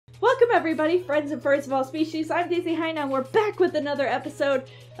Welcome everybody, friends and birds of all species. I'm Daisy Hyena and we're back with another episode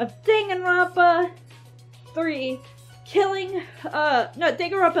of Danganronpa 3.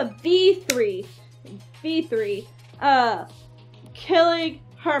 Danganronpa V3. Killing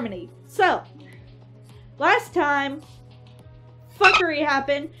Harmony. So, last time, fuckery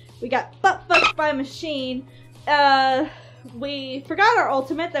happened. We got butt-fucked by a machine. We forgot our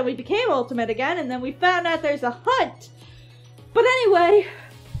ultimate, then we became ultimate again, and then we found out there's a hunt. But anyway,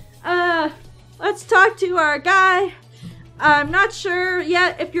 let's talk to our guy. I'm not sure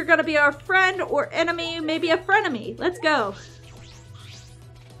yet if you're gonna be our friend or enemy, maybe a frenemy. Let's go.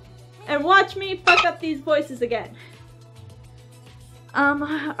 And watch me fuck up these voices again.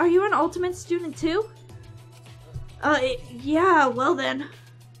 Are you an ultimate student too? Yeah, well then.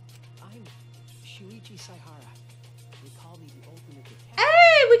 I'm Shuichi. They call me the ultimate detective.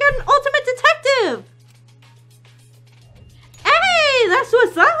 Hey, we got an ultimate detective! Hey, that's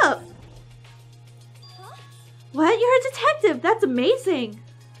what's up! Huh? What? You're a detective? That's amazing.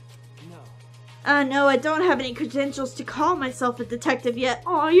 No. No, I don't have any credentials to call myself a detective yet.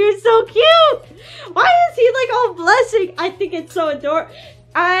 Oh, you're so cute! Why is he like all blushing? I think it's so adorable.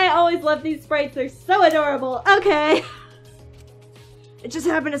 I always love these sprites. They're so adorable. Okay. I just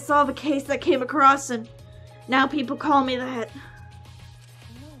happened to solve a case that came across and now people call me that.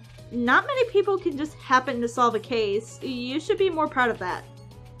 Not many people can just happen to solve a case. You should be more proud of that.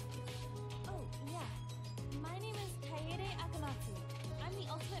 Oh, yeah. My name is Hyena. I'm the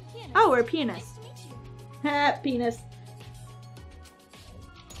ultimate pianist. Oh, we're a pianist. Nice to meet you. Ha, penis.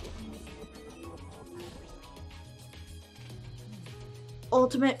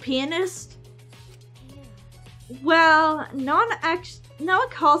 Ultimate pianist? Yeah. Well, no one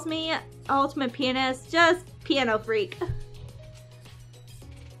calls me ultimate pianist, just piano freak.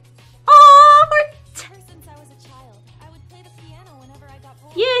 Oh, we're Ever since I was a child, I would play the piano whenever I got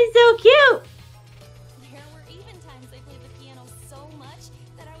bored. you're so cute! There were even times I played the piano so much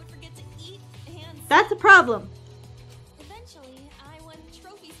that I would forget to eat and That's a problem. Eventually, I won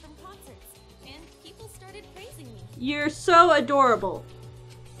trophies from concerts, and people started praising me. You're so adorable.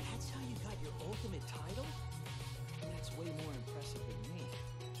 That's how you got your ultimate title? That's way more impressive than me.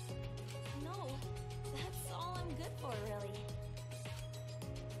 No, that's all I'm good for, really.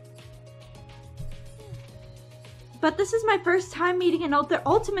 But this is my first time meeting an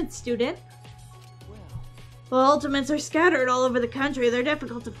ultimate student. Well, Well, ultimates are scattered all over the country. They're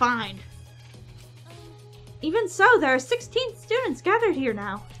difficult to find. Even so, there are 16 students gathered here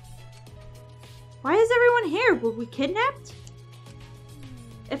now. Why is everyone here? Were we kidnapped?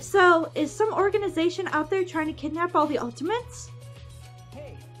 If so, is some organization out there trying to kidnap all the ultimates?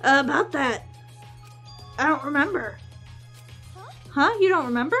 hey, About that. I don't remember. Huh? Huh? You don't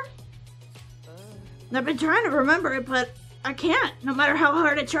remember? uh, I've been trying to remember it, but I can't, no matter how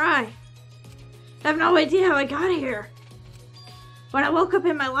hard I try. I have no idea how I got here. When I woke up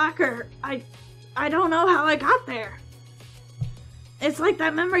in my locker, I don't know how I got there. It's like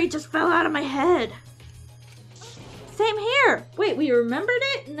that memory just fell out of my head. Same here. Wait, we remembered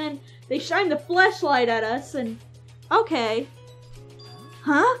it, and then they shined the flashlight at us, and... Okay.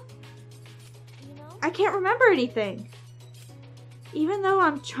 Huh? You know, I can't remember anything. Even though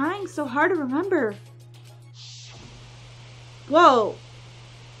I'm trying so hard to remember. Whoa.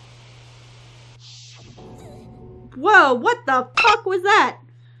 Whoa, what the fuck was that?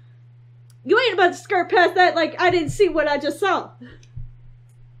 You ain't about to skirt past that like I didn't see what I just saw.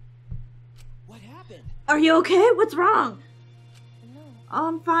 what happened? Are you okay? What's wrong? no. Oh,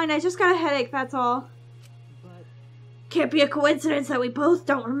 I'm fine. I just got a headache, that's all. But Can't be a coincidence that we both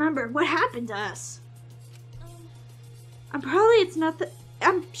don't remember what happened to us. I'm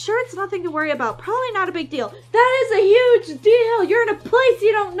sure it's nothing to worry about. Probably not a big deal. That is a huge deal. You're in a place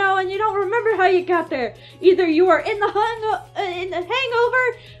you don't know and you don't remember how you got there. Either you are in the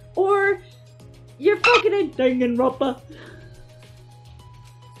hangover or you're fucking in Danganronpa.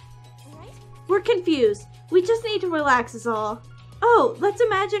 Right? We're confused. We just need to relax is all. Oh, let's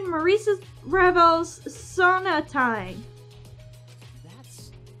imagine Maurice's Ravel's Sonatine.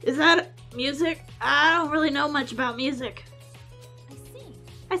 that's... Is that music? I don't really know much about music. I see.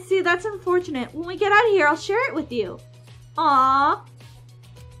 I see, that's unfortunate. When we get out of here, I'll share it with you. Aww.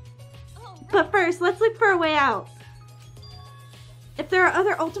 Oh, right. But first, let's look for a way out. If there are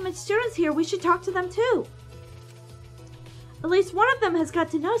other ultimate students here, we should talk to them too. At least one of them has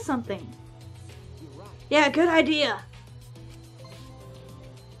got to know something. You're right. Yeah, good idea.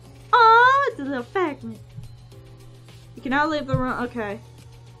 Aww, it's a little fragment. You can now leave the room. Okay.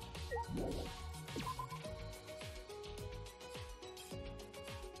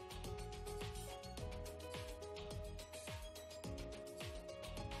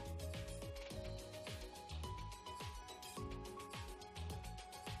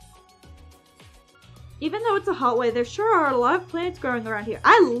 Even though it's a hallway, there sure are a lot of plants growing around here.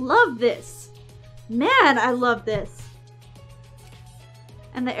 I love this! Man, I love this!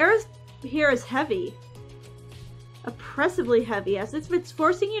 And the air here is heavy. Oppressively heavy, as if it's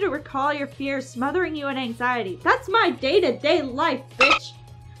forcing you to recall your fears, smothering you in anxiety. That's my day-to-day life, bitch!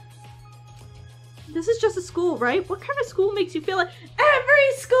 This is just a school, right? What kind of school makes you feel like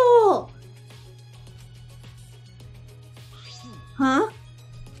every school? Huh?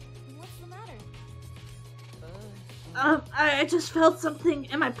 What's the matter? I just felt something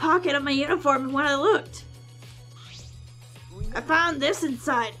in my pocket of my uniform when I looked. I found this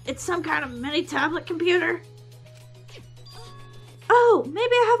inside. It's some kind of mini tablet computer. Oh,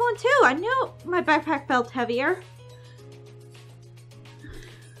 maybe I have one too. I knew my backpack felt heavier.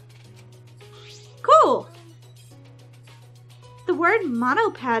 Cool. The word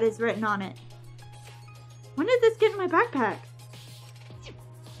monopad is written on it. When did this get in my backpack?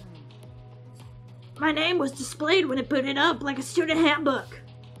 My name was displayed when it booted up like a student handbook.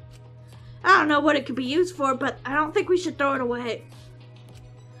 I don't know what it could be used for, but I don't think we should throw it away.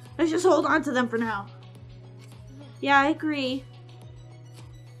 Let's just hold on to them for now. Yeah, I agree.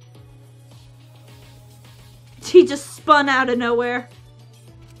 He just spun out of nowhere.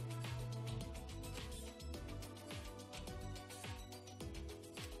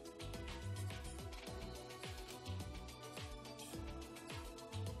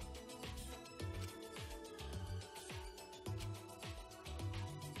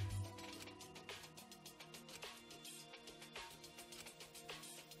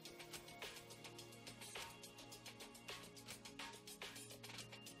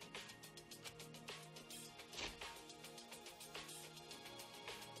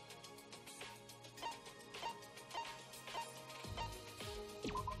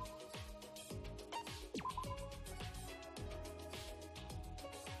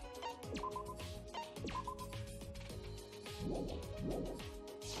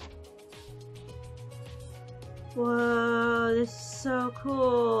 Whoa, this is so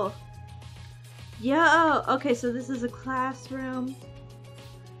cool. Yo, okay, so this is a classroom.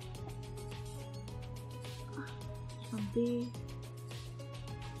 From B.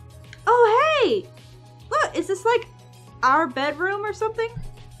 Oh, hey! Look, is this like our bedroom or something?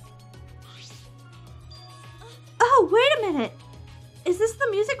 Oh, wait a minute. Is this the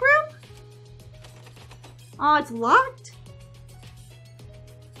music room? Oh, it's locked?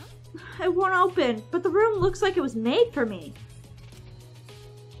 It won't open, but the room looks like it was made for me.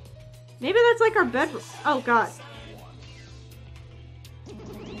 Maybe that's like our bedroom. Oh, God.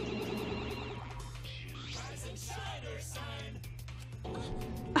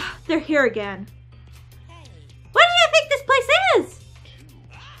 They're here again. What do you think this place is?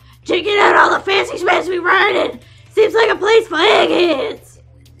 Checking out all the fancy schmancy we ride in. Seems like a place for eggheads.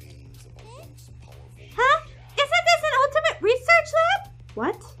 Huh? Isn't this an ultimate research lab?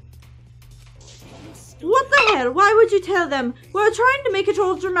 What? What the hell? Why would you tell them? We're trying to make it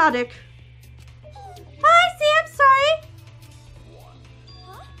all dramatic. Oh, I see. I'm sorry.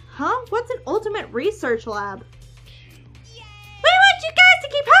 Huh? What's an ultimate research lab? We want you guys to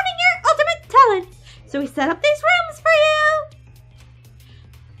keep honing your ultimate talents. So we set up these rooms for you.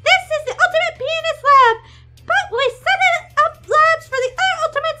 This is the ultimate pianist lab. But we set up labs for the other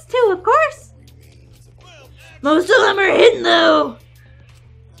ultimates too, of course. Most of them are hidden though.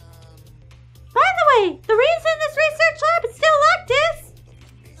 By the way, the reason this research lab is still locked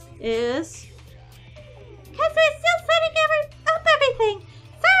is because we're still setting up everything.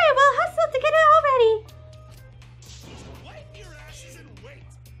 Sorry, we'll hustle to get it all ready. Wipe your asses and wait.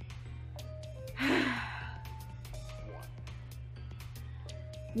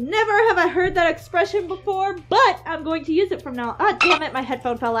 Never have I heard that expression before, but I'm going to use it from now on. Ah, damn it, my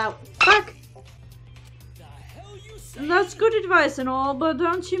headphone fell out. Fuck. The hell you say? That's good advice and all, but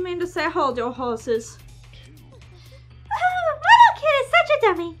don't you mean to say hold your horses? Oh, little kid is such a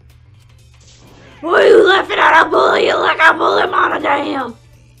dummy. Why are you laughing at a bully? You like a bully, mama damn.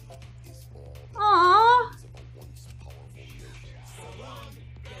 Aww.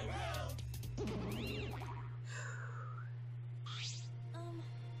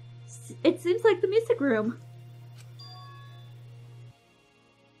 It seems like the music room.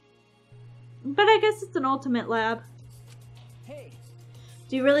 But I guess it's an ultimate lab. Hey,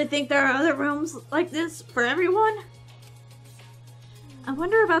 Do you really think there are other rooms like this for everyone? I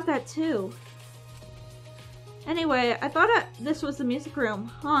wonder about that too. Anyway, I thought this was the music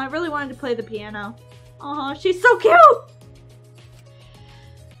room. Oh, I really wanted to play the piano. Oh, she's so cute!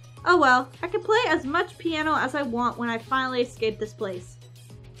 Oh well, I can play as much piano as I want when I finally escape this place.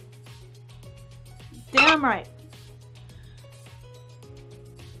 Damn right.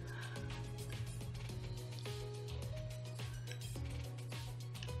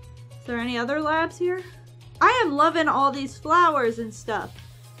 Is there any other labs here? I am loving all these flowers and stuff.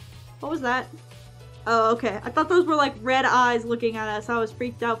 What was that? Oh, okay. I thought those were like red eyes looking at us. I was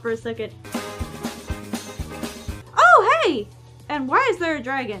freaked out for a second. Oh, hey! And why is there a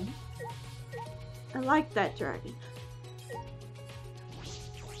dragon? I like that dragon.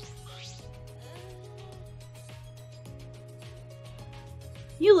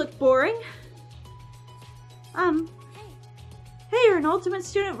 You look boring. Hey, you're an ultimate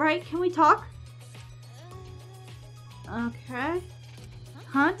student, right? Can we talk? Okay.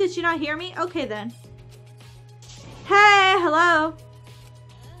 Huh? Did she not hear me? Okay then. Hey, hello.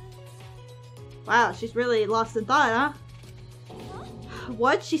 Wow, she's really lost in thought, huh?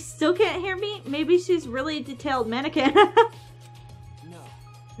 What? She still can't hear me? Maybe she's really detailed mannequin.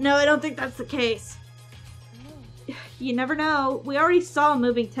 No, I don't think that's the case. You never know. We already saw a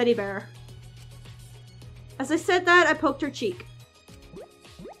moving teddy bear. As I said that, I poked her cheek.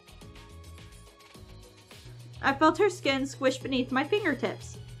 I felt her skin squish beneath my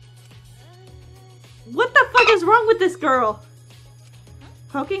fingertips. What the fuck is wrong with this girl?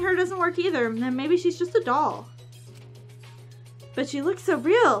 Poking her doesn't work either. Then maybe she's just a doll. But she looks so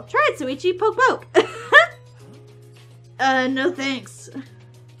real. Try it, Shuichi. Poke, poke. No thanks.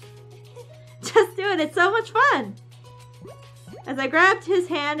 Just do it. It's so much fun. As I grabbed his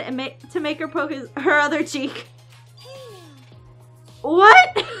hand and to make her poke her other cheek.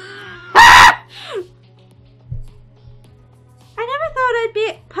 What? I never thought I'd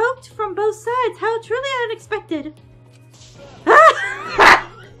be poked from both sides. How truly unexpected.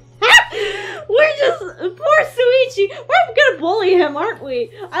 We're just... Poor Shuichi. We're gonna bully him, aren't we?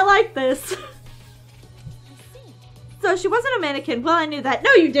 I like this. So she wasn't a mannequin. Well, I knew that.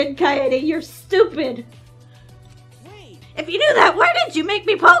 No, you didn't, Kaede. You're stupid. Wait. If you knew that, why did you make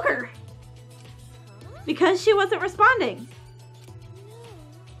me poke her? Because she wasn't responding.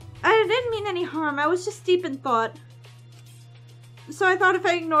 I didn't mean any harm. I was just deep in thought. So I thought if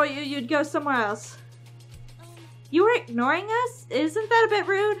I ignore you, you'd go somewhere else. You were ignoring us? Isn't that a bit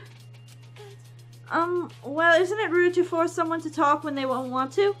rude? Well, isn't it rude to force someone to talk when they won't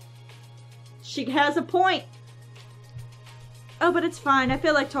want to? She has a point. Oh, but it's fine. I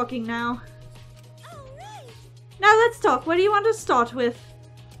feel like talking now. Now let's talk. What do you want to start with?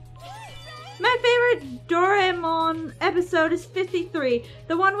 My favorite Doraemon episode is 53.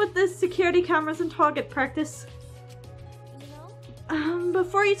 The one with the security cameras and target practice.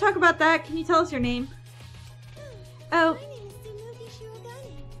 Before you talk about that, can you tell us your name? Oh.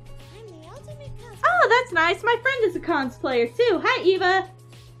 Oh, that's nice. My friend is a cosplayer too. Hi, Eva.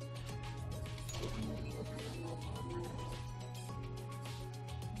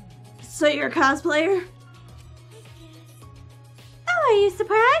 So you're a cosplayer? Oh, are you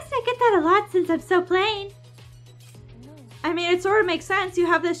surprised? I get that a lot since I'm so plain. I mean, it sort of makes sense. You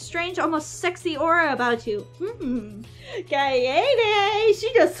have this strange, almost sexy aura about you. Kaede!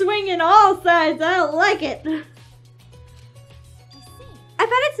 She just swinging all sides. I don't like it. I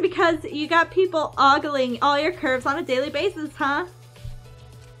bet it's because you got people ogling all your curves on a daily basis, huh?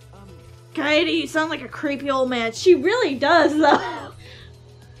 Kaede, you sound like a creepy old man. She really does, though. Normally,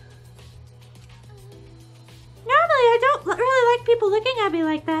 I don't really like people looking at me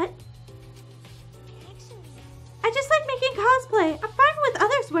like that. I just like making cosplay. I'm fine with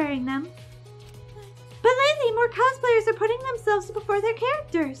others wearing them. But lately, more cosplayers are putting themselves before their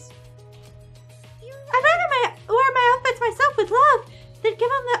characters. I'd rather wear my outfits myself with love than give them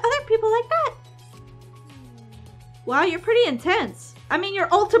to other people like that. Wow, you're pretty intense. I mean,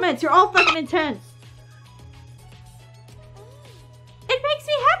 you're ultimates. You're all fucking intense. It makes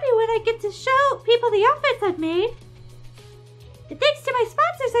me happy when I get to show people the outfits I've made. And thanks to my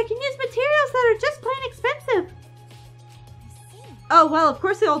sponsors, I can use materials that are just plain expensive. Oh, well, of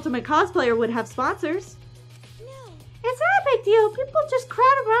course the ultimate cosplayer would have sponsors. No. It's not a big deal. People just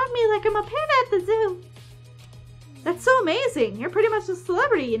crowd around me like I'm a panda at the zoo. That's so amazing. You're pretty much a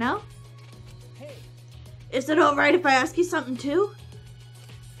celebrity, you know? Hey. Is it alright if I ask you something too?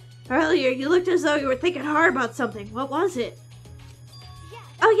 Earlier, you looked as though you were thinking hard about something. What was it? Yeah.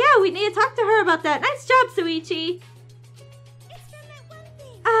 Oh yeah, we need to talk to her about that. Nice job, Shuichi. It's from that one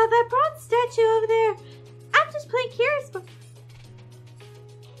thing. That bronze statue over there. I'm just plain curious, but...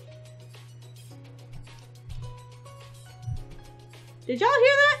 Did y'all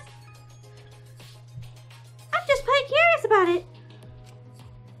hear that? I'm just plain curious about it.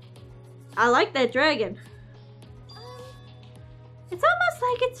 I like that dragon. It's almost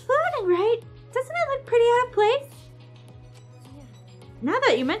like it's floating, right? Doesn't it look pretty out of place? Yeah. Now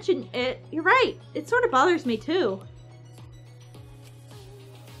that you mention it, you're right. It sort of bothers me too.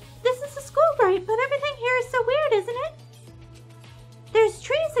 This is a school, right? But everything here is so weird, isn't it? There's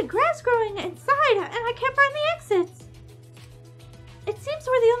trees and grass growing inside, and I can't find the exits. It seems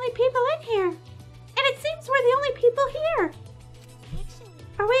we're the only people in here. And it seems we're the only people here.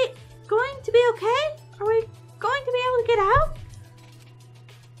 Actually, Are we going to be okay? Are we going to be able to get out?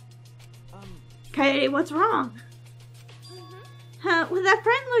 Katie, what's wrong? When that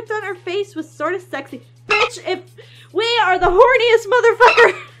friend looked on her face was sort of sexy. Bitch, if we are the horniest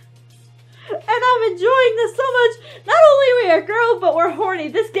motherfucker. And I'm enjoying this so much. Not only are we a girl, but we're horny.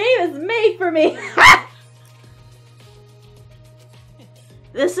 This game is made for me.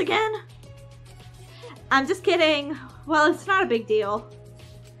 This again? I'm just kidding. Well, it's not a big deal.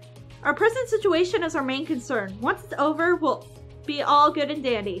 Our present situation is our main concern. Once it's over, we'll be all good and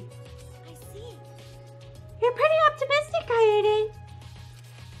dandy. I see. You're pretty optimistic, Kaede.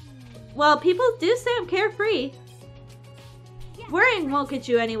 Well, people do say I'm carefree. Yeah. Worrying won't get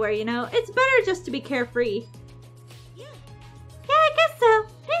you anywhere, you know. It's better just to be carefree. Yeah. Yeah, I guess so.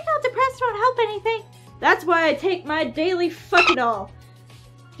 Being all depressed won't help anything. That's why I take my daily fuck-it-all.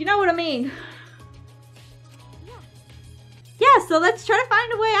 You know what I mean? Yeah. Yeah, so let's try to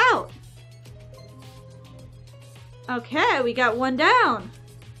find a way out. Okay, we got one down.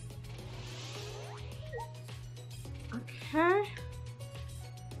 Okay.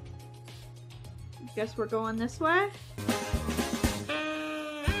 Guess we're going this way.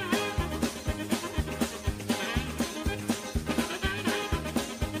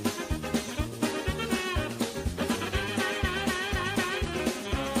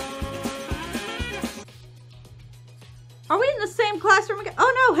 Are we in the same classroom again?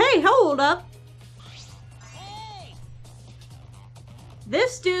 Oh no, hey, hold up. Hey!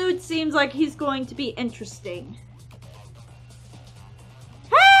 This dude seems like he's going to be interesting.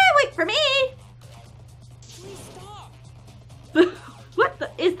 Hey, wait for me! Please stop! What the?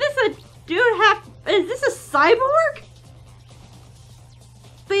 Is this a dude is this a cyborg?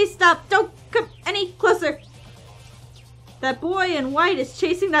 Please stop, don't come any closer. That boy in white is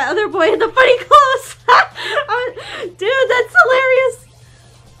chasing that other boy in the funny clothes. Dude, that's hilarious.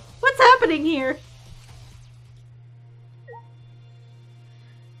 What's happening here?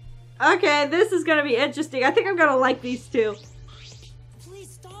 Okay, this is gonna be interesting. I think I'm gonna like these two.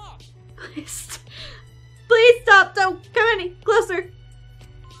 Please stop! Please stop, don't come any closer.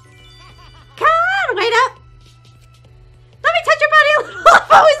 Come on, wait up. Let me touch your body a little.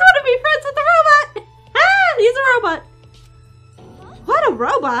 I've always wanted to be friends with the robot. Ah, he's a robot. What, a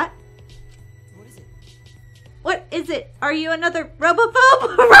robot? What is it? What is it? Are you another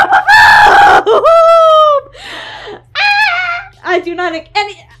robophobe? Robophobe! Ah! I do not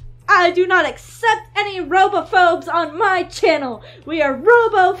accept any robophobes on my channel. We are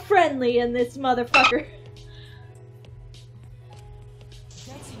robo-friendly in this motherfucker. That's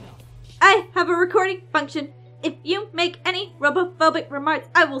enough. I have a recording function. If you make any robophobic remarks,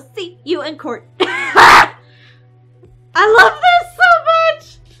 I will see you in court. I love this so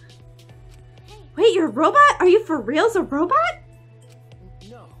much! Wait, you're a robot? Are you for reals a robot?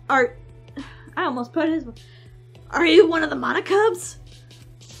 No. I almost put his... Are you one of the Monocubs?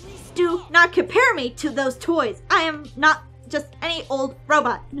 Do not compare me to those toys. I am not just any old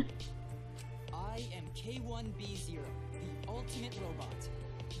robot. I am K1B0, the ultimate robot.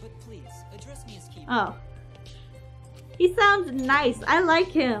 But please, address me as K1. Oh. He sounds nice. I like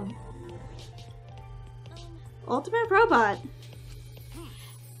him. Ultimate robot.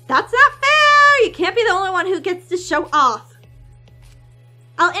 That's not fair! You can't be the only one who gets to show off.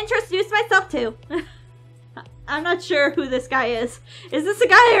 I'll introduce myself too. I'm not sure who this guy is. Is this a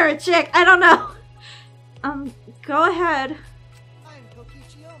guy or a chick? I don't know. Go ahead. I'm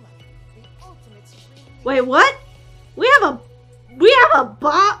Kokichi, the ultimate supreme. Wait, what? We have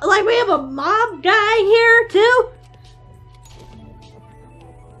a mob guy here too?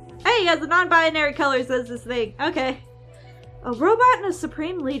 Hey, he has a non-binary colors as this thing. Okay. A robot and a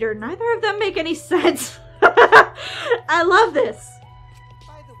supreme leader. Neither of them make any sense. I love this.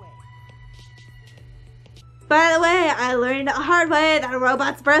 By the way, I learned the hard way that a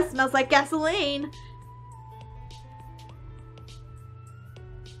robot's breath smells like gasoline.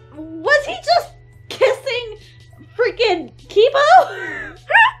 Was he just kissing freaking Kibo?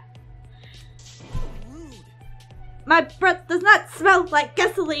 My breath does not smell like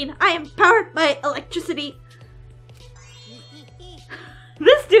gasoline. I am powered by electricity.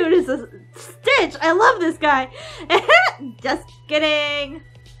 This dude is a stitch. I love this guy. Just kidding.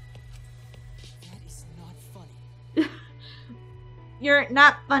 That is not funny. You're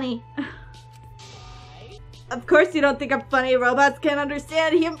not funny. Of course you don't think I'm funny. Robots can't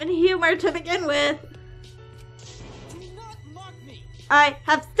understand human humor to begin with. Do not mock me! I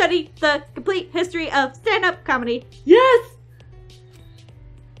have studied the complete history of stand-up comedy. Yes!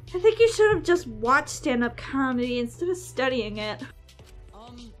 I think you should have just watched stand-up comedy instead of studying it.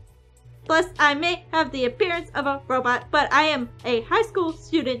 Plus, I may have the appearance of a robot, but I am a high school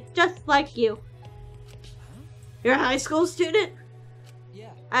student just like you. You're a high school student?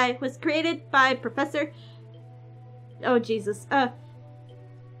 Yeah. I was created by Professor... Oh, Jesus.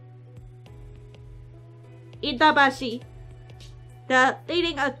 Itabashi, the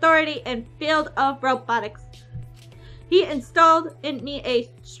leading authority in field of robotics. He installed in me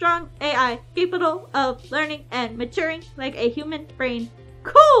a strong AI capable of learning and maturing like a human brain.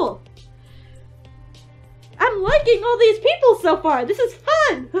 Cool! I'm liking all these people so far. This is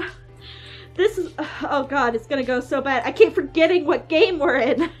fun. This is... Oh god, it's gonna go so bad. I keep forgetting what game we're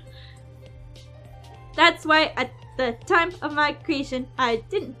in. That's why at the time of my creation, I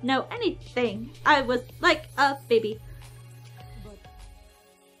didn't know anything. I was like a baby.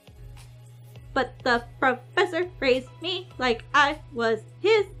 But the professor raised me like I was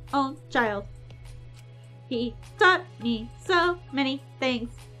his own child. He taught me so many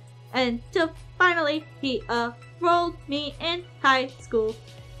things until finally he enrolled me in high school.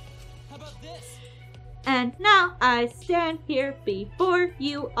 How about this? And now I stand here before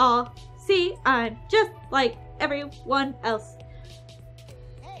you all. See, I'm just like everyone else.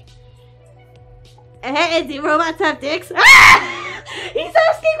 Hey, do robots have dicks? Ah! He's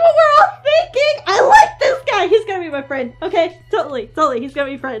asking what we're all thinking! I like this guy! He's gonna be my friend. Okay, totally, he's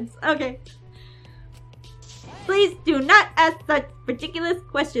gonna be friends. Okay. Please do not ask such ridiculous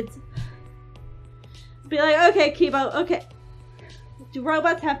questions. Be like, okay, Kibo, okay. Do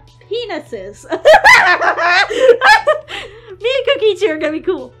robots have penises? Me and Kokichi are gonna be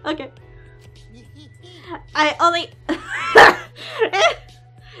cool. Okay. I only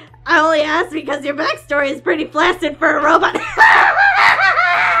asked because your backstory is pretty flaccid for a robot.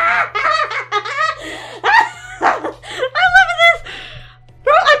 I'm loving this!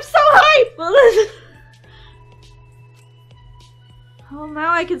 Bro, I'm so hyped! Well,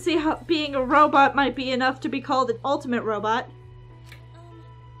 now I can see how being a robot might be enough to be called an ultimate robot.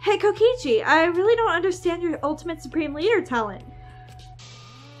 Hey Kokichi, I really don't understand your ultimate supreme leader talent.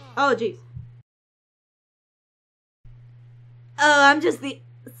 Oh jeez. Oh, I'm just the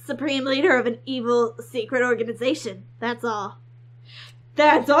supreme leader of an evil secret organization. That's all.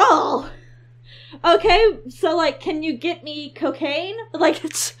 That's all? Okay, so like, can you get me cocaine? Like,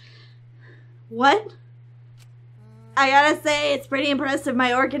 what? I gotta say, it's pretty impressive.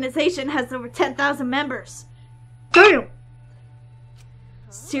 My organization has over 10,000 members. Damn!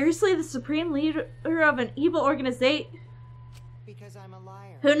 Seriously, the supreme leader of an evil organization? Because I'm a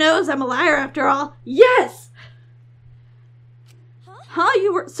liar. Who knows? I'm a liar after all. Yes! Huh?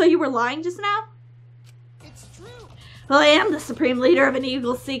 You were lying just now? It's true. Well, I am the supreme leader of an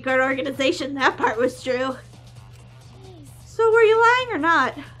evil secret organization. That part was true. So were you lying or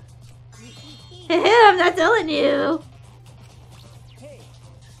not? I'm not telling you.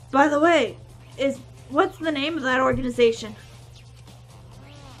 By the way, what's the name of that organization?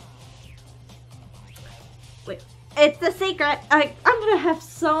 Wait, it's a secret. I'm gonna have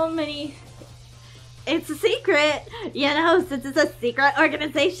so many. It's a secret, you know, since it's a secret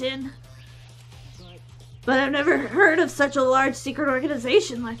organization. But I've never heard of such a large secret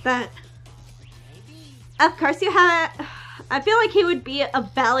organization like that. Of course you have. I feel like he would be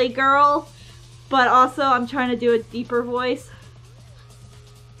a valley girl, but also I'm trying to do a deeper voice.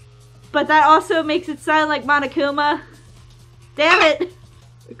 But that also makes it sound like Monokuma. Damn it!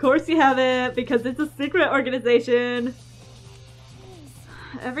 Of course you haven't, because it's a secret organization.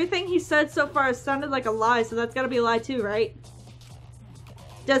 Everything he said so far has sounded like a lie, so that's gotta be a lie too, right?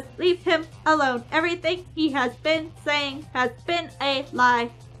 Just leave him alone. Everything he has been saying has been a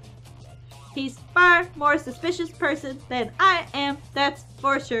lie. He's far more suspicious person than I am, that's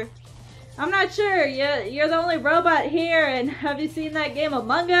for sure. I'm not sure. You're the only robot here, and have you seen that game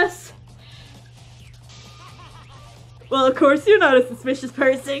Among Us? Well, of course you're not a suspicious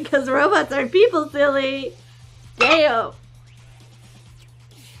person, because robots aren't people, silly. Damn.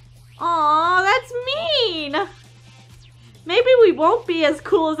 Aw, that's mean. Maybe we won't be as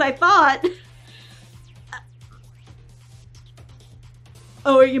cool as I thought.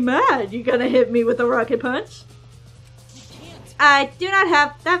 Oh, are you mad? You gonna hit me with a rocket punch? I do not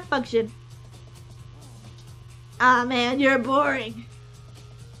have that function. Ah, man, you're boring.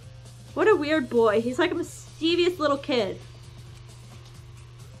 What a weird boy. He's like a mischievous little kid.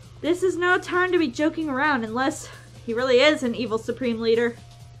 This is no time to be joking around unless he really is an evil supreme leader.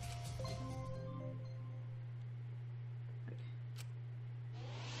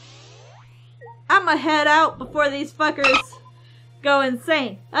 I'ma head out before these fuckers go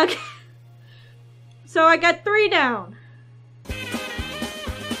insane. Okay. So I got 3 down.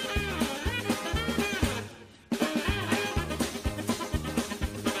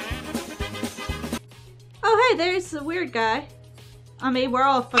 hey, there's the weird guy. I mean, we're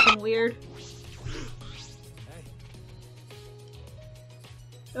all fucking weird. Hey.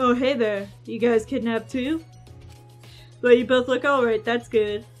 Oh, hey there. You guys kidnapped too? Well, you both look alright, that's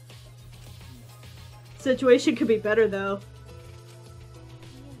good. Situation could be better though.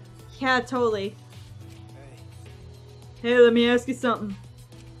 Yeah, totally. Hey. Hey, let me ask you something.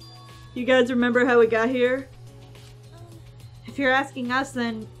 You guys remember how we got here? If you're asking us,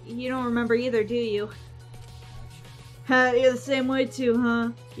 then you don't remember either, do you? You're the same way too, huh?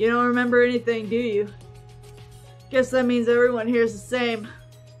 You don't remember anything, do you? Guess that means everyone here's the same.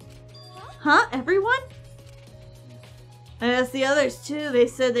 Huh? Everyone? I asked the others too, they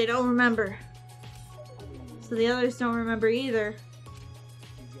said they don't remember. So the others don't remember either.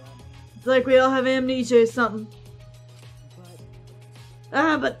 It's like we all have amnesia or something.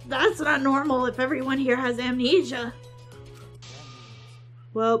 But that's not normal if everyone here has amnesia.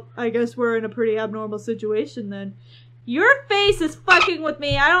 Well, I guess we're in a pretty abnormal situation then. Your face is fucking with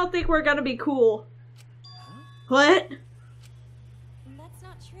me. I don't think we're gonna be cool. What? That's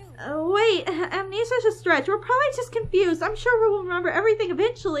not true. Wait, amnesia's a stretch. We're probably just confused. I'm sure we'll remember everything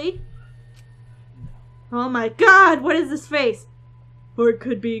eventually. Oh my god, what is this face? Or it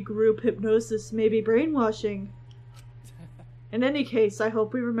could be group hypnosis, maybe brainwashing. In any case, I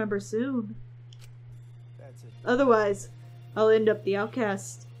hope we remember soon. That's it. Otherwise, I'll end up the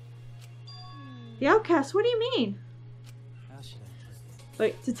outcast. The outcast? What do you mean? How should I put this?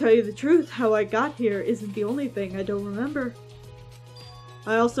 Like, to tell you the truth, how I got here isn't the only thing I don't remember.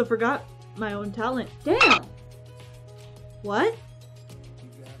 I also forgot my own talent. Damn! What?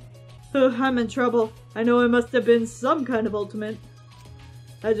 You got me. Oh, I'm in trouble. I know it must have been some kind of ultimate.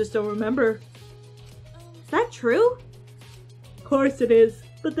 I just don't remember. Is that true? Of course it is.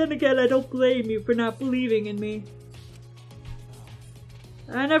 But then again, I don't blame you for not believing in me.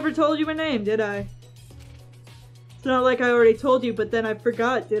 I never told you my name, did I? It's not like I already told you, but then I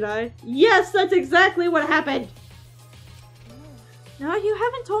forgot, did I? Yes, that's exactly what happened! No, you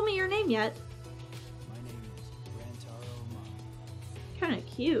haven't told me your name yet. My name is Rantaro Mom. Kinda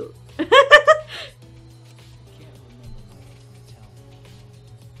cute. I can't remember my talent.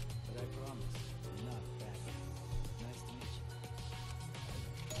 But I promise, I'm not bad. Nice to meet you.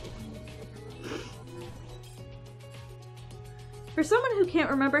 For someone who can't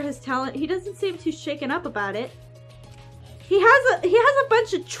remember his talent, he doesn't seem too shaken up about it. He has a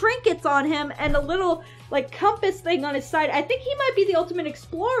bunch of trinkets on him and a little like compass thing on his side. I think he might be the ultimate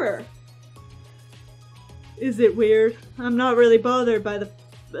explorer. Is it weird? I'm not really bothered by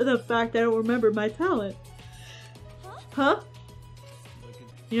the fact I don't remember my talent. Huh?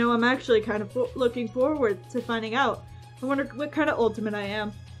 You know, I'm actually kind of looking forward to finding out. I wonder what kind of ultimate I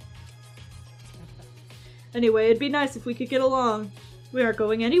am. Anyway, it'd be nice if we could get along. We aren't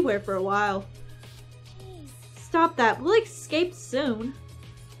going anywhere for a while. Stop that. We'll escape soon.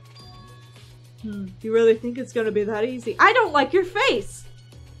 You really think it's gonna be that easy? I don't like your face!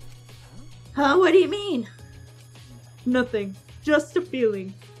 Huh? What do you mean? Nothing. Just a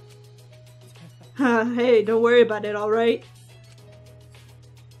feeling. Hey, don't worry about it, alright?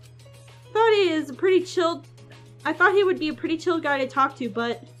 I thought he would be a pretty chill guy to talk to,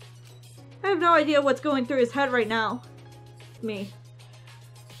 but I have no idea what's going through his head right now. Me.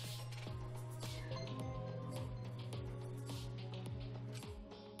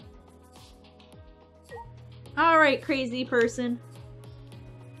 Alright, crazy person.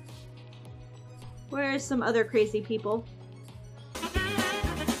 Where's some other crazy people?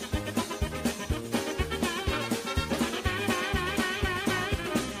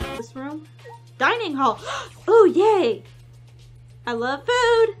 This room? Dining hall! Oh, yay! I love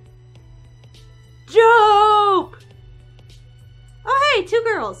food! Dope! Oh, hey, 2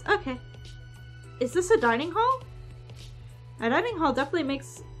 girls. Okay. Is this a dining hall? A dining hall definitely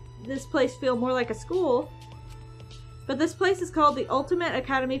makes this place feel more like a school. But this place is called the Ultimate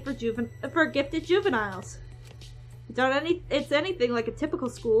Academy for Gifted Juveniles. It's anything like a typical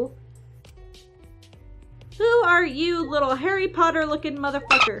school. Who are you, little Harry Potter looking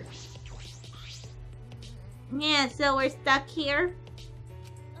motherfucker? Yeah, so we're stuck here?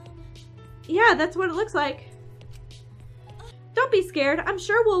 Yeah, that's what it looks like. Don't be scared. I'm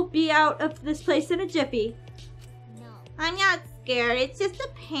sure we'll be out of this place in a jiffy. No. I'm not scared. It's just a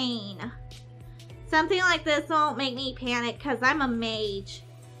pain. Something like this won't make me panic because I'm a mage.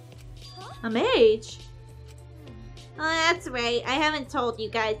 Huh? A mage? Oh, that's right. I haven't told you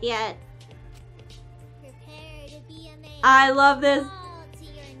guys yet. Prepare to be amazed. I love this. Fall to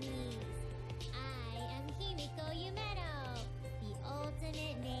your knees. I am Himiko Yumeto, the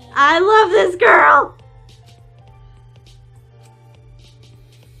ultimate mage. I love this girl.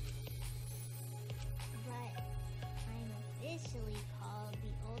 But actually called the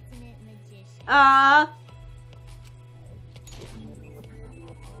ultimate magician.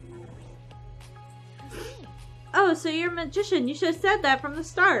 Oh, so you're a magician. You should have said that from the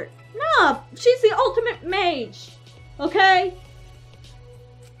start. No, she's the ultimate mage. Okay?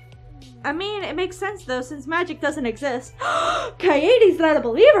 I mean, it makes sense though, since magic doesn't exist. Kaede's not a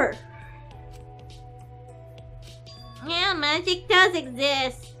believer. Yeah, magic does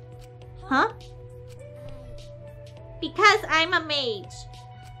exist. Huh? Because I'm a mage.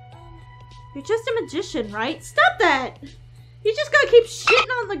 You're just a magician, right? Stop that! You just gotta keep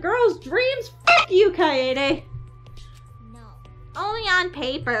shitting on the girl's dreams. Fuck you, Kaede. No. Only on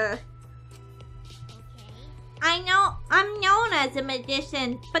paper. Okay. I know I'm known as a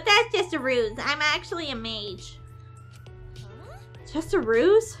magician, but that's just a ruse. I'm actually a mage. Huh? Just a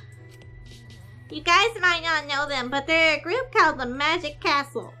ruse? You guys might not know them, but they're a group called the Magic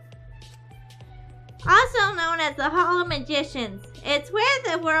Castle. Also known as the Hall of Magicians. It's where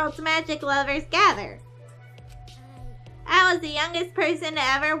the world's magic lovers gather. I was the youngest person to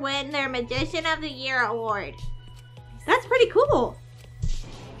ever win their Magician of the Year award. That's pretty cool.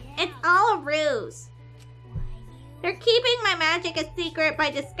 It's all a ruse. Why They're keeping my magic a secret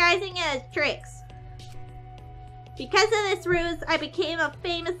by disguising it as tricks. Because of this ruse, I became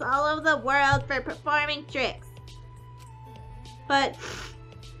famous all over the world for performing tricks. But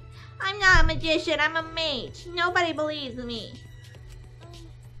I'm not a magician, I'm a mage. Nobody believes me.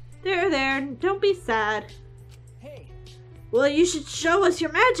 There, don't be sad. Hey, Well, you should show us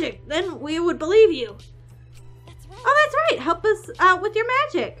your magic. Then we would believe you. That's right. Oh, that's right. Help us out with your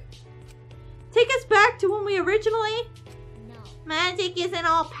magic. Take us back to when we originally... No. Magic isn't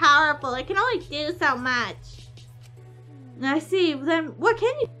all powerful, it can only do so much. I see. Then what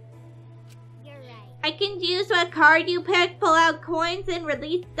can you... You're right. I can use what card you pick, pull out coins, and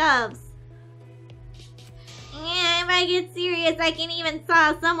release doves. And if I get serious, I can even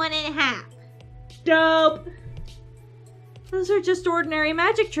saw someone in half. Dope. Those are just ordinary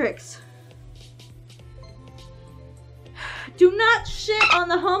magic tricks. Do not shit on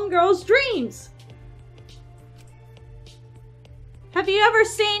the homegirl's dreams. Have you ever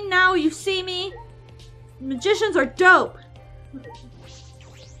seen Now You See Me? Magicians are dope.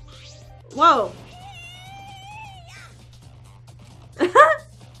 Whoa.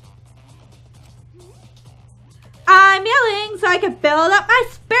 I'm yelling so I can build up my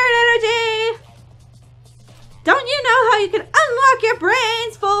spirit energy. Don't you know how you can unlock your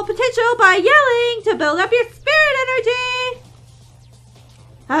brain's full potential by yelling to build up your spirit energy?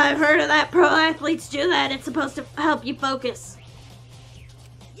 I've heard of that. Pro athletes do that. It's supposed to help you focus.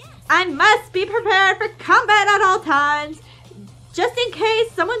 I must be prepared for combat at all times, just in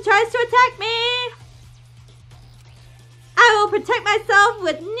case someone tries to attack me. I will protect myself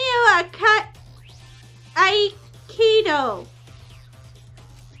with Aikido.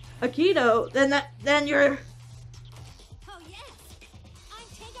 Aikido? Then you're... Oh yes! I'm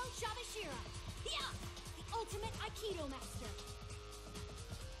Tango Shabashira. Yeah! The ultimate Aikido master.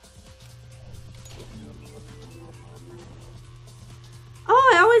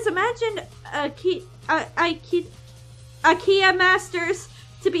 Oh, I always imagined Aikido masters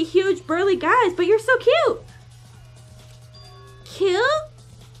to be huge, burly guys, but you're so cute. Cute?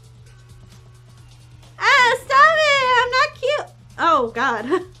 Ah, stop it! I'm not cute. Oh, God.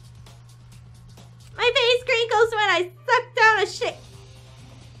 My face crinkles when I suck down a shit.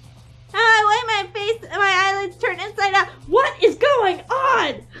 Why my eyelids turn inside out. What is going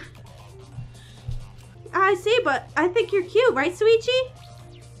on? I see, but I think you're cute, right, Shuichi?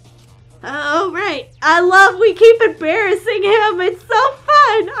 Oh, right. I love we keep embarrassing him. It's so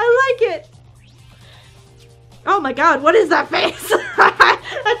fun. I like it. Oh my God, what is that face?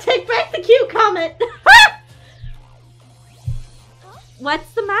 I take back the cute comment.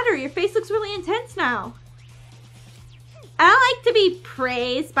 What's the matter? Your face looks really intense now. I like to be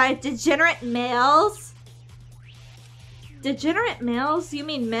praised by degenerate males. Degenerate males? You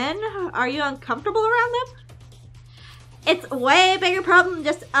mean men? Are you uncomfortable around them? It's a way bigger problem than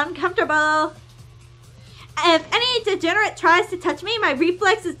just uncomfortable. If any degenerate tries to touch me, my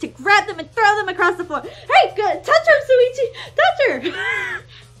reflex is to grab them and throw them across the floor. Hey, good. Touch her, Shuichi. Touch her.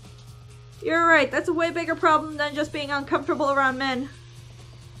 You're right. That's a way bigger problem than just being uncomfortable around men.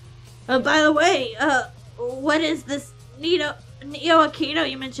 By the way, what is this Neo Aikido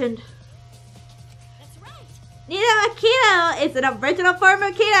you mentioned? That's right. Neo Aikido is an original form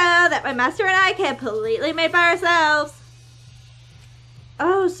of Aikido that my master and I completely made by ourselves.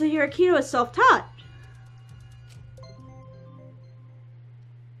 Oh, so your Aikido is self-taught.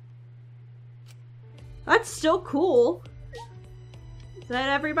 That's still cool. Is that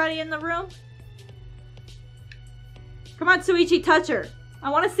everybody in the room? Come on, Shuichi, touch her.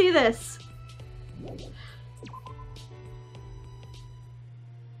 I want to see this.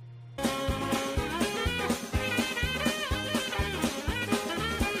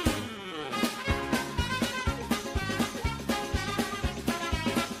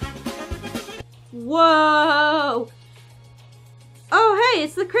 Whoa! Oh, hey,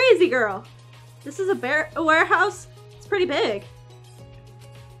 it's the crazy girl. This is a warehouse. It's pretty big.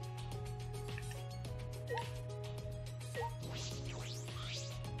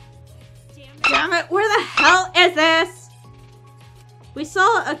 Damn it, where the hell is this? We saw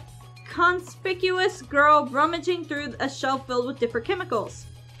a conspicuous girl rummaging through a shelf filled with different chemicals.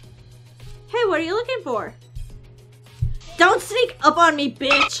 Hey, what are you looking for? Don't sneak up on me,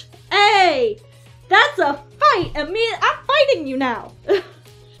 bitch! Hey! That's a fight! I'm fighting you now! I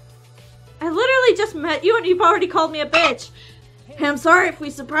literally just met you and you've already called me a bitch. Hey, I'm sorry if we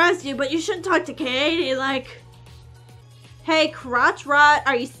surprised you, but you shouldn't talk to Katie like... Hey, crotch rot,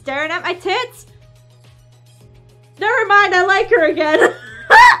 are you staring at my tits? Never mind, I like her again.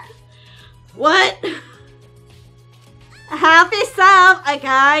 What? Help yourself, a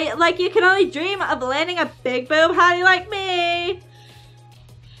guy like you can only dream of landing a big boob hottie like me.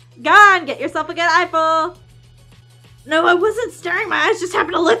 Go on, get yourself a good eyeful. No, I wasn't staring. My eyes just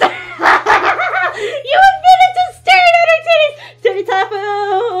happened to look there. You admitted to staring at her titties. Titty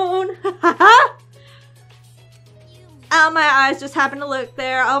typhoon. Oh, my eyes just happened to look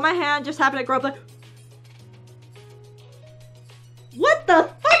there. Oh, my hand just happened to grow up like... What the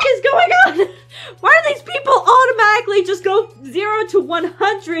fuck is going on? Why do these people automatically just go 0 to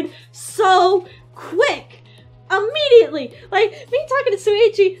 100 so quick? Immediately, like me talking to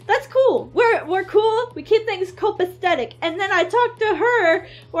Shuichi, that's cool. We're cool. We keep things copacetic. And then I talk to her,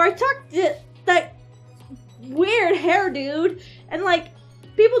 or I talk to that weird hair dude, and like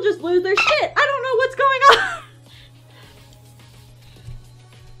people just lose their shit. I don't know what's going on.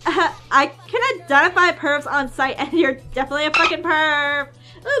 I can identify pervs on sight, and you're definitely a fucking perv.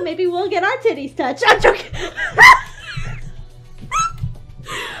 Oh, maybe we'll get our titties touched. I'm joking.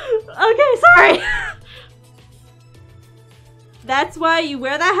 Okay, sorry. That's why you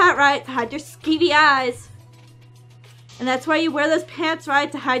wear that hat right, to hide your skeevy eyes. And that's why you wear those pants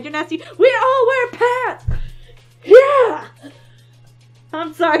right, to hide your nasty... We all wear pants! Yeah!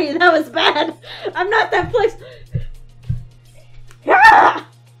 I'm sorry, that was bad. I'm not that flex... Yeah!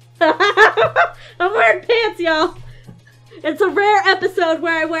 I'm wearing pants, y'all. It's a rare episode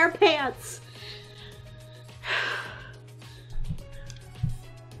where I wear pants.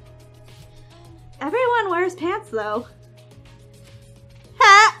 Everyone wears pants, though.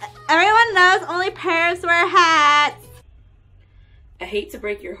 Everyone knows only pervs wear hats. I hate to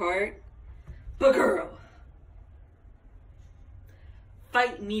break your heart, but girl,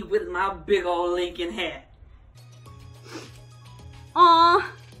 fight me with my big old Lincoln hat.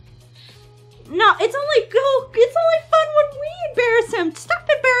 Aw. No, it's only fun when we embarrass him. Stop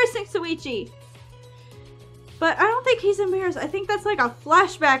embarrassing Shuichi. But I don't think he's embarrassed. I think that's like a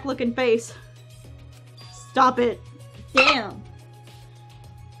flashback looking face. Stop it. Damn.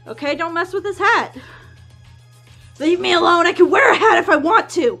 Okay, don't mess with his hat. Leave me alone. I can wear a hat if I want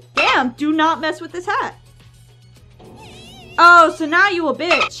to. Damn, do not mess with this hat. Oh, so now you a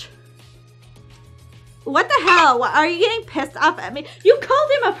bitch. What the hell? Are you getting pissed off at me? You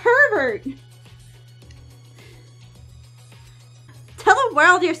called him a pervert. Tell the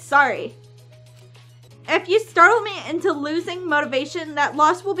world you're sorry. If you startle me into losing motivation, that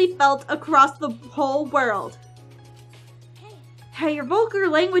loss will be felt across the whole world. Hey, your vulgar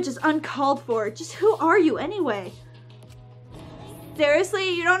language is uncalled for. Just who are you anyway?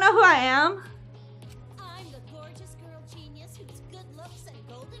 Seriously, you don't know who I am? I'm the gorgeous girl genius whose good looks and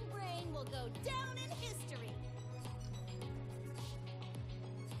golden brain will go down in history.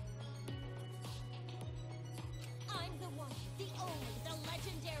 I'm the one, the only, the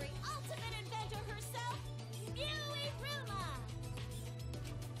legendary ultimate inventor herself, CUUUUUUTE.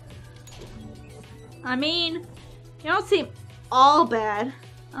 I mean, you don't seem all bad.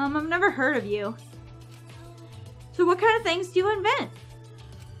 I've never heard of you. So what kind of things do you invent?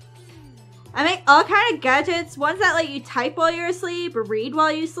 I make all kind of gadgets, ones that let you type while you're asleep or read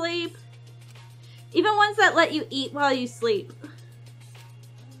while you sleep. Even ones that let you eat while you sleep.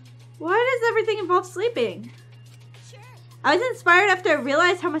 Why does everything involve sleeping? Sure. I was inspired after I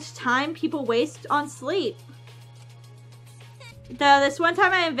realized how much time people waste on sleep. This one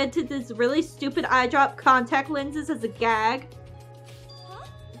time I invented this really stupid eye drop contact lenses as a gag. Huh?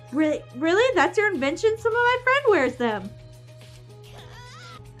 Really? That's your invention? Some of my friend wears them.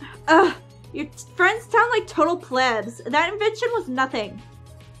 Ugh, your friends sound like total plebs. That invention was nothing.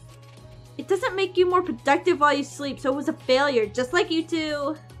 It doesn't make you more productive while you sleep, so it was a failure, just like you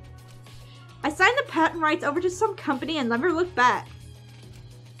two. I signed the patent rights over to some company and never looked back.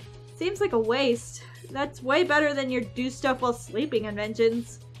 Seems like a waste. That's way better than your do stuff while sleeping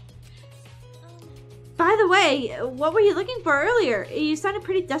inventions. By the way, what were you looking for earlier? You sounded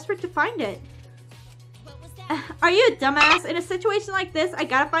pretty desperate to find it. What was that? Are you a dumbass? In a situation like this, I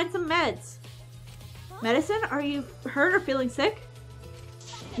gotta find some meds. Medicine? Are you hurt or feeling sick?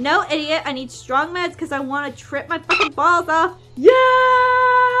 No, idiot. I need strong meds because I want to trip my fucking balls off. Yeah!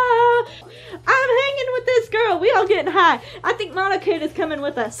 I'm hanging with this girl. We all getting high. I think Monokid is coming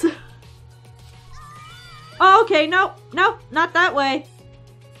with us. Oh, okay, no, not that way.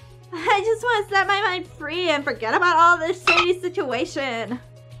 I just want to set my mind free and forget about all this shady situation.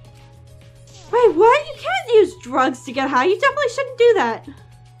 Wait, what? You can't use drugs to get high. You definitely shouldn't do that.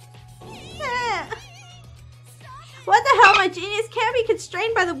 What the hell? My genius can't be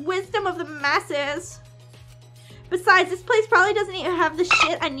constrained by the wisdom of the masses. Besides, this place probably doesn't even have the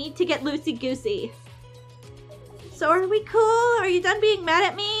shit I need to get loosey-goosey. So are we cool? Are you done being mad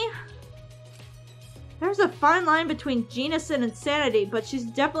at me? There's a fine line between genius and insanity, but she's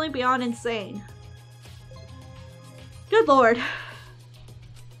definitely beyond insane. Good lord.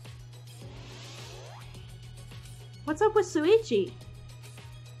 What's up with Shuichi?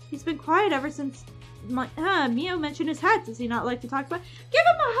 He's been quiet ever since Mio mentioned his hat. Does he not like to talk about it? Give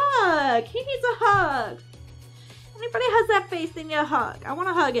him a hug! He needs a hug! Anybody has that face, they need a hug. I want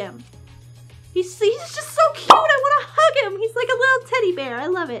to hug him. He's just so cute! I want to hug him! He's like a little teddy bear. I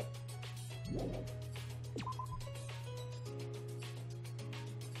love it.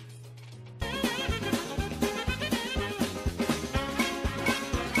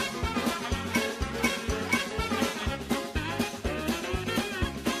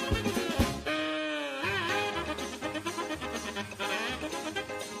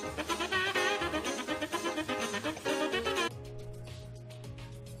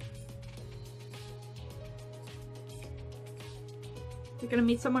 You're gonna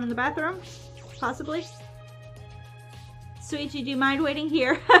meet someone in the bathroom? Possibly? Shuichi, do you mind waiting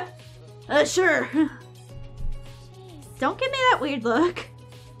here? Sure. Don't give me that weird look.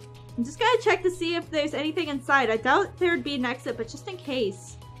 I'm just gonna check to see if there's anything inside. I doubt there'd be an exit, but just in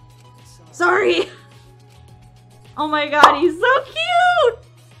case. Sorry! Oh my god, he's so cute!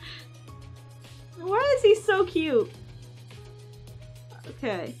 Why is he so cute?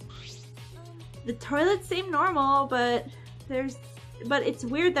 Okay. The toilets seem normal, but it's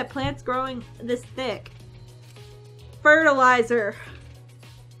weird that plants growing this thick. Fertilizer.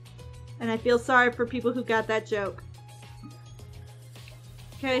 And I feel sorry for people who got that joke.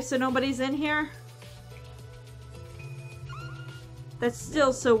 Okay, so nobody's in here? That's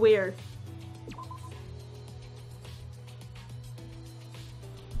still so weird.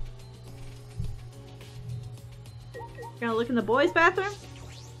 Gonna look in the boys' bathroom?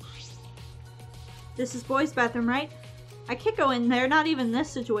 This is boys' bathroom, right? I can't go in there, not even this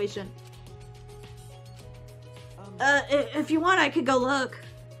situation. If you want, I could go look.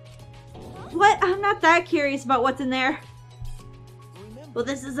 What? I'm not that curious about what's in there. Well,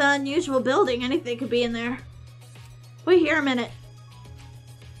 this is an unusual building. Anything could be in there. Wait here a minute.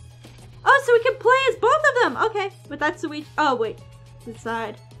 Oh, so we can play as both of them! Okay, but that's Shuichi. Oh, wait.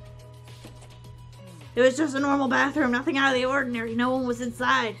 Inside. It was just a normal bathroom, nothing out of the ordinary. No one was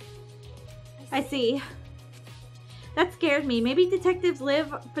inside. I see. That scared me. Maybe detectives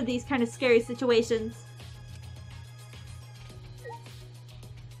live for these kind of scary situations.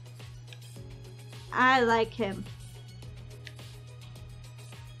 I like him.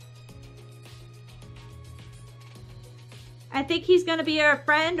 I think he's gonna be our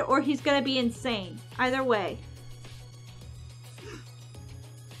friend or he's gonna be insane. Either way.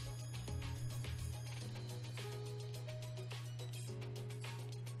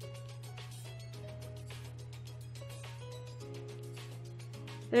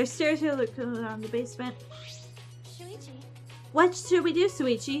 There's stairs here that go down the basement. Shuichi. What should we do,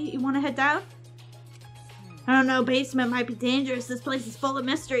 Shuichi? You want to head down? I don't know, basement might be dangerous. This place is full of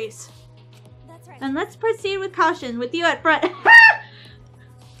mysteries. That's right. And let's proceed with caution, with you at front.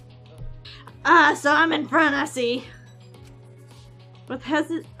 So I'm in front, I see. With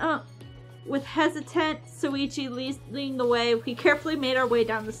hesitant Shuichi leading the way, we carefully made our way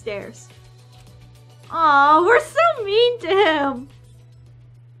down the stairs. Aw, we're so mean to him!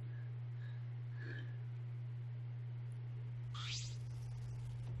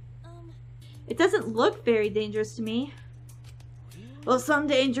 It doesn't look very dangerous to me. Well, some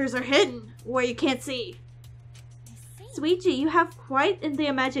dangers are hidden, where you can't see. Shuichi, you have quite the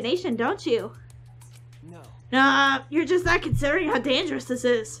imagination, don't you? No. Nah, you're just not considering how dangerous this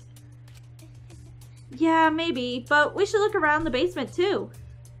is. Yeah, maybe, but we should look around the basement too.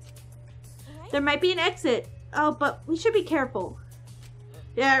 Alright? There might be an exit. Oh, but we should be careful.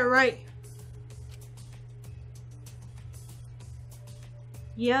 Yeah, right.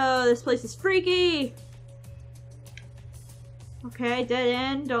 Yo, this place is freaky. Okay, dead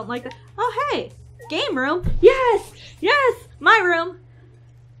end. Don't like that. Oh, hey! Game room! Yes! Yes! My room!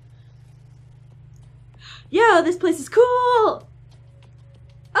 Yo, this place is cool! Oh,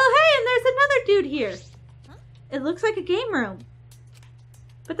 hey, and there's another dude here. Huh? It looks like a game room.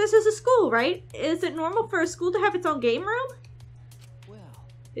 But this is a school, right? Is it normal for a school to have its own game room? Well,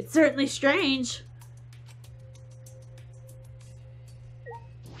 It's certainly strange.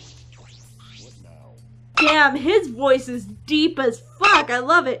 what now? Damn, his voice is deep as fuck. I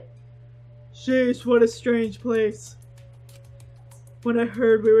love it. Sheesh, what a strange place. When I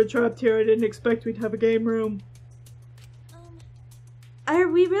heard we were trapped here, I didn't expect we'd have a game room. Are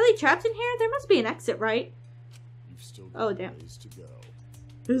we really trapped in here? There must be an exit, right? You've still got Oh, damn. ways to go.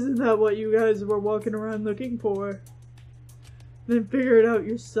 Isn't that what you guys were walking around looking for? Then figure it out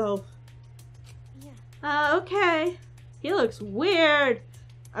yourself. Yeah. Okay. He looks weird.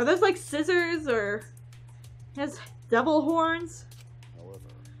 Are those like scissors or he has devil horns? However,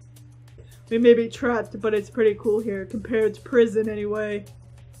 We may be trapped, but it's pretty cool here, compared to prison anyway.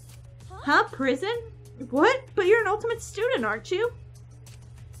 Huh? Prison? What? But you're an ultimate student, aren't you?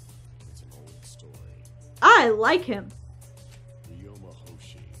 it's an old story. I like him. Ryoma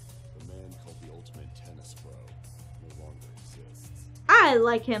Hoshi, the man called the ultimate tennis pro, no longer exists. I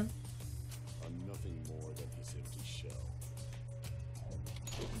like him. I'm nothing more than his empty shell.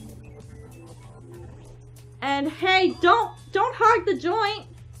 And hey, don't hog the joint.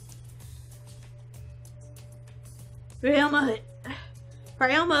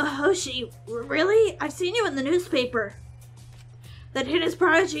 Ryoma Hoshi, really? I've seen you in the newspaper. That hidden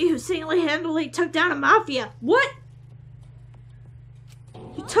prodigy who single-handedly took down a mafia. What?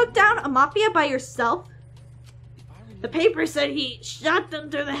 You took down a mafia by yourself? If I remember, The paper said he shot them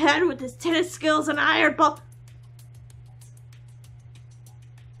through the head with his tennis skills and iron ball.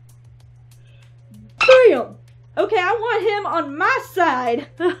 Damn! Okay, I want him on my side.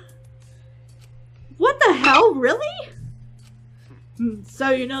 What the hell? Really? So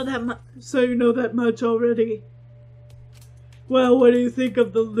you know that much already. Well, what do you think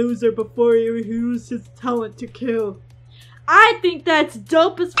of the loser before he used his talent to kill? I think that's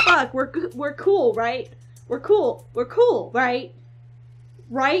dope as fuck. We're cool, right? We're cool, right?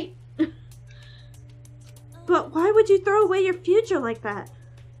 Right? But why would you throw away your future like that?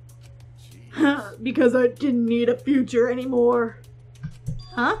 jeez, Because I didn't need a future anymore.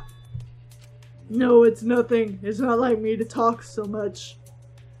 Huh? No, it's nothing. It's not like me to talk so much.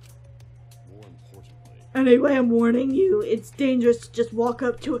 more importantly, Anyway, I'm warning you, it's dangerous to just walk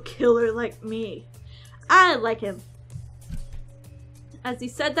up to a killer like me. I like him. As he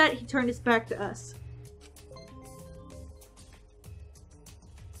said that, he turned his back to us.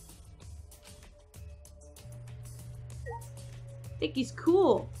 I think he's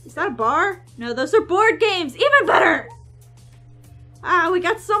cool. Is that a bar? No, those are board games. Even better! Ah, we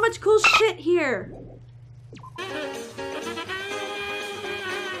got so much cool shit here.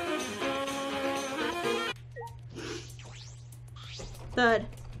 Thud.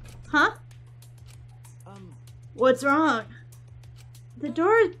 Huh? What's wrong? The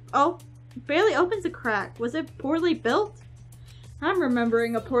door, barely opens a crack. Was it poorly built? I'm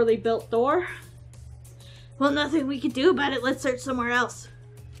remembering a poorly built door. Well, nothing we can do about it. Let's search somewhere else.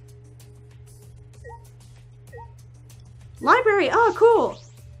 Library, oh, cool.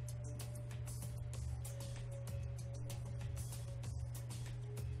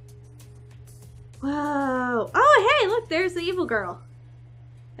 Whoa. Oh, hey, look, there's the evil girl.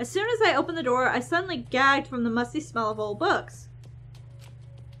 As soon as I opened the door, I suddenly gagged from the musty smell of old books.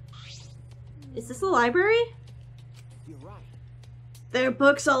 Is this a library? you're right. There are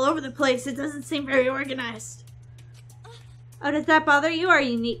books all over the place. It doesn't seem very organized. Oh, does that bother you? Are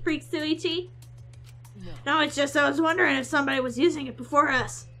you neat freak, Shuichi? No, No, it's just I was wondering if somebody was using it before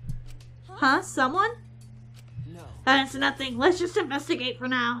us. Huh? Someone? no. That's nothing. Let's just investigate for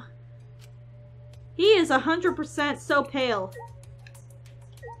now. He is 100% so pale.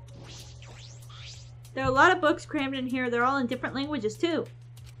 There are a lot of books crammed in here. They're all in different languages, too.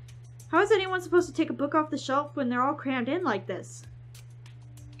 How is anyone supposed to take a book off the shelf when they're all crammed in like this?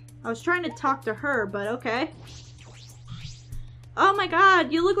 I was trying to talk to her, but okay. Oh my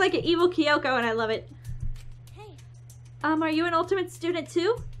god, you look like an evil Kyoko and I love it. Hey. Are you an ultimate student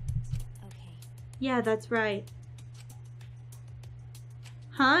too? Okay. Yeah, that's right.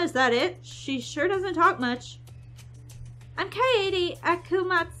 Huh, is that it? She sure doesn't talk much. I'm Kaede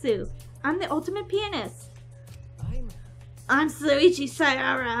Akumatsu. I'm the ultimate pianist. I'm Shuichi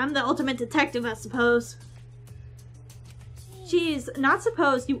Sayara. I'm the ultimate detective, I suppose. Jeez, not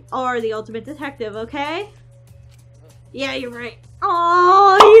suppose, you are the ultimate detective, okay? Yeah, you're right.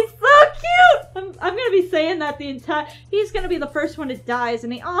 Oh, he's so cute! I'm gonna be saying that the entire... He's gonna be the first one to die, isn't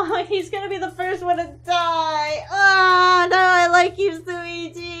he? Oh, he's gonna be the first one to die! Oh, no, I like you,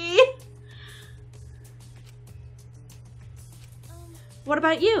 Shuichi! What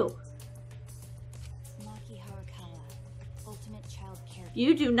about you? Ultimate child caregiver.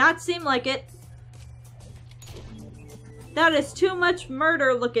 You do not seem like it. That is too much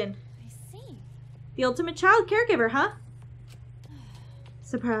murder looking. I see. The ultimate child caregiver, huh?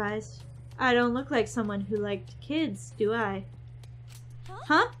 Surprised. I don't look like someone who liked kids, do I?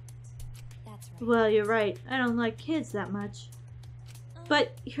 Huh? That's right. Well, you're right. I don't like kids that much.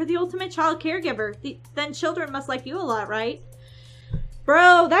 But you're the ultimate child caregiver. Then children must like you a lot, right?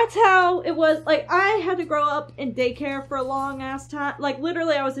 Bro, that's how it was. Like, I had to grow up in daycare for a long ass time. Like,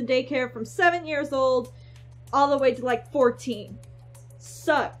 literally, I was in daycare from 7 years old all the way to like 14.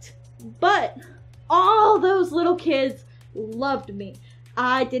 Sucked. But all those little kids loved me.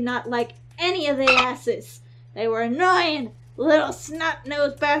 I did not like any of the asses. They were annoying little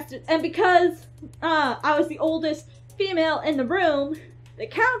snot-nosed bastards. And because I was the oldest female in the room, the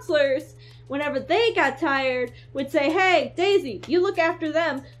counselors, whenever they got tired, would say, hey, Daisy, you look after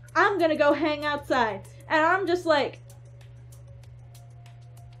them. I'm gonna go hang outside. And I'm just like...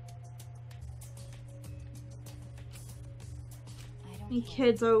 These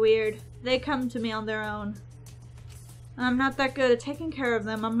kids are weird. They come to me on their own. I'm not that good at taking care of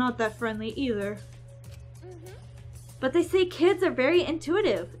them. I'm not that friendly either. But they say kids are very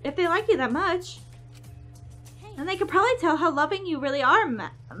intuitive if they like you that much. And they could probably tell how loving you really are,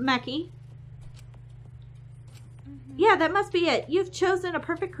 Maki. Yeah, that must be it. You've chosen a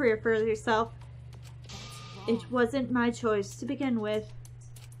perfect career for yourself. It wasn't my choice to begin with.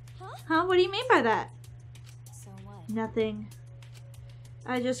 Huh? What do you mean by that? So what? Nothing.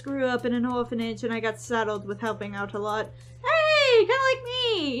 I just grew up in an orphanage and I got saddled with helping out a lot. Hey! Kinda like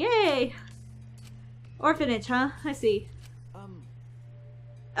me! Yay! Orphanage, huh? I see.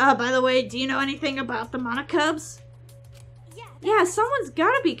 By the way, do you know anything about the Monocubs? Yeah, someone's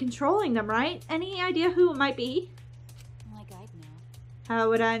gotta be controlling them, right? Any idea who it might be? Like I'd know. How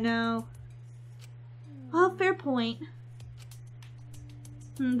would I know? Well, fair point.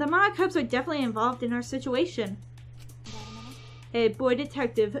 The Monocubs are definitely involved in our situation. Hey, boy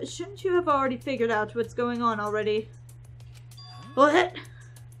detective, shouldn't you have already figured out what's going on already? What?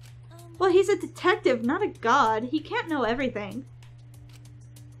 Well, he's a detective, not a god. He can't know everything.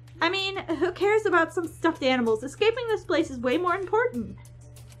 I mean, who cares about some stuffed animals? Escaping this place is way more important.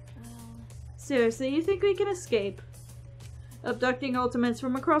 Seriously, you think we can escape? Abducting ultimates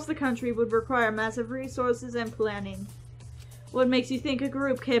from across the country would require massive resources and planning. What makes you think a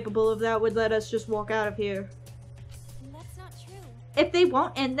group capable of that would let us just walk out of here? That's not true. If they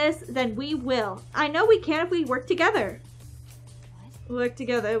won't end this, then we will. I know we can if we work together. What? Work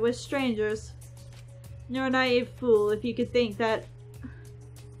together with strangers. You're a naive fool if you could think that...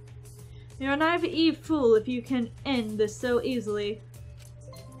 You're a naive fool if you can end this so easily.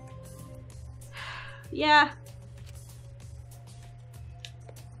 Yeah.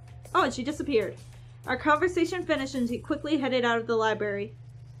 Oh, and she disappeared. Our conversation finished and she quickly headed out of the library.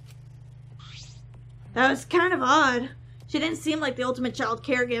 That was kind of odd. She didn't seem like the ultimate child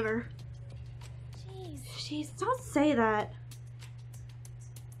caregiver. Jeez, don't say that.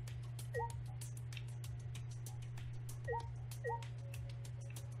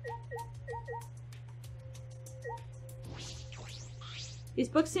 These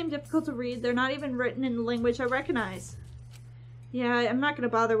books seem difficult to read. They're not even written in a language I recognize. Yeah, I'm not gonna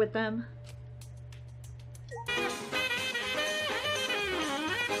bother with them.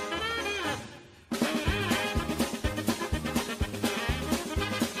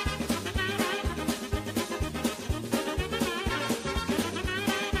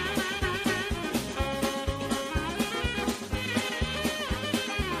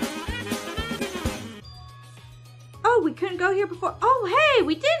 Oh, we couldn't go here before. Oh, hey,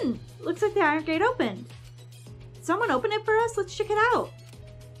 we didn't. Looks like the iron gate opened. Did someone open it for us? Let's check it out.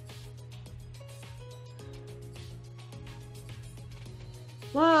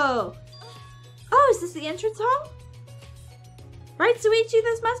 Whoa. Oh, is this the entrance hall? Right, Shuichi?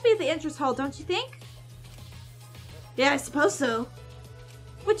 This must be the entrance hall, don't you think? Yeah, I suppose so.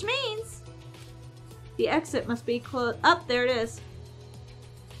 Which means the exit must be closed. Up, there it is.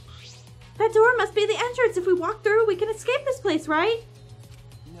 That door must be the entrance. If we walk through, we can escape this place, right?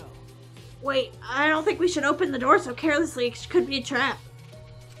 No. Wait, I don't think we should open the door so carelessly. It could be a trap.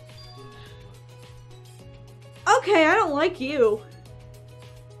 Okay, I don't like you.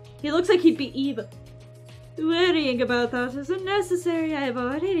 He looks like he'd be evil. Worrying about that isn't necessary. I have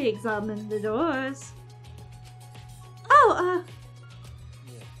already examined the doors. Oh,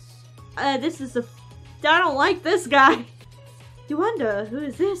 Yes. this is a... I don't like this guy. You wonder, who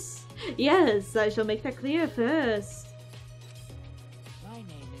is this? Yes, I shall make that clear first. My name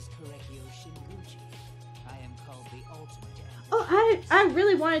is Shuichi. I am called the ultimate. Oh, I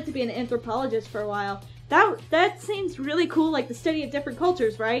really wanted to be an anthropologist for a while. That seems really cool, like the study of different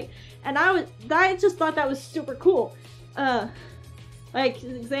cultures, right? And I just thought that was super cool. Like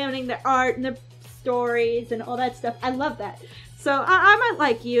examining their art and their stories and all that stuff. I love that. So I might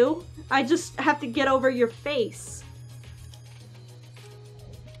like you. I just have to get over your face.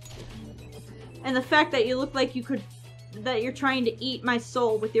 And the fact that you look like that you're trying to eat my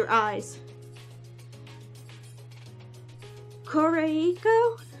soul with your eyes.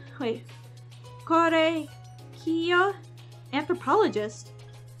 Koreiko? Wait. Korekiyo? Anthropologist?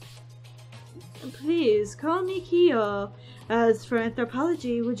 Please, call me Kiyo. As for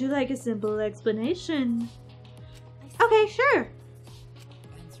anthropology, would you like a simple explanation? Okay, sure.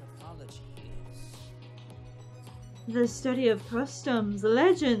 Anthropology is... The study of customs,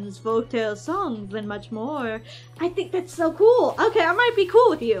 legends, folktale songs, and much more. I think that's so cool. Okay, I might be cool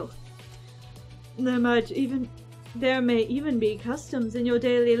with you. There may even be customs in your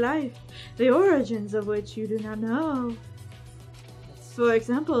daily life, the origins of which you do not know. For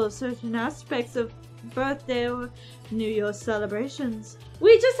example, certain aspects of birthday or New Year's celebrations.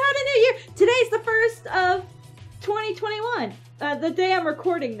 We just had a New Year! Today's the 1st of 2021, the day I'm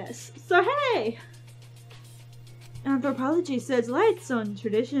recording this. So hey! Anthropology sheds lights on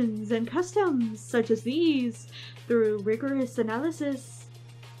traditions and customs such as these through rigorous analysis.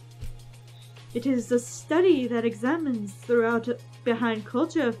 It is a study that examines behind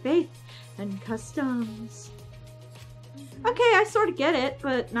culture, faith, and customs. Okay, I sort of get it,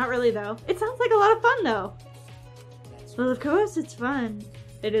 but not really though. It sounds like a lot of fun though. Well, of course it's fun.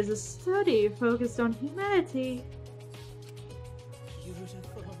 It is a study focused on humanity.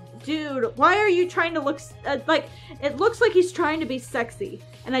 beautiful. Dude, why are you trying to look, like, it looks like he's trying to be sexy,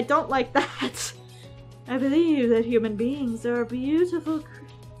 and I don't like that. I believe that human beings are beautiful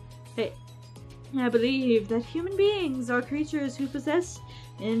I believe that human beings are creatures who possess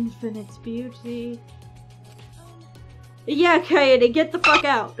infinite beauty. Yeah, Kaede, get the fuck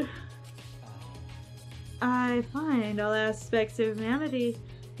out. I find all aspects of humanity,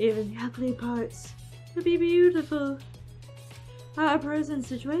 even the ugly parts, to be beautiful. Our present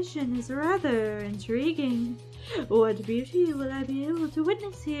situation is rather intriguing. What beauty will I be able to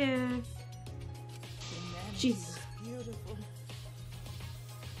witness here? Jesus. Beautiful.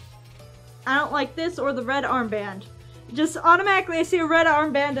 I don't like this or the red armband. Just automatically I see a red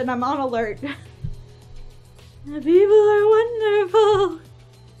armband and I'm on alert. The people are wonderful.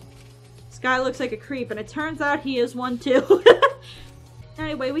 This guy looks like a creep and it turns out he is one too.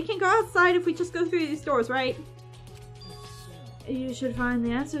 Anyway, we can go outside if we just go through these doors, right? You should find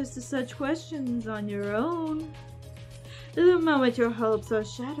the answers to such questions on your own. The moment your hopes are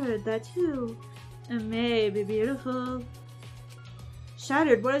shattered, that too, it may be beautiful.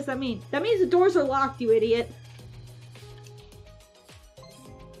 Shattered, what does that mean? That means the doors are locked, you idiot.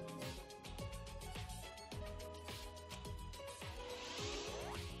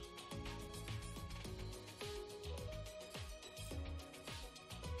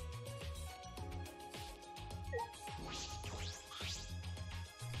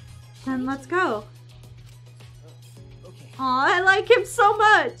 Then let's go. Okay. Aw, I like him so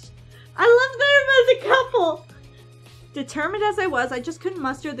much. I love them as a couple. Determined as I was, I just couldn't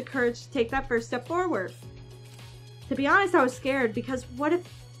muster the courage to take that first step forward. To be honest, I was scared because what if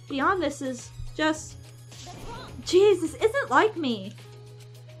beyond this is just... Jeez, this isn't like me.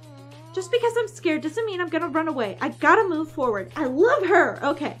 Just because I'm scared doesn't mean I'm gonna run away. I gotta move forward. I love her.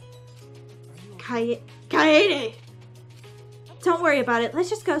 Okay. Kaede. Don't worry about it. Let's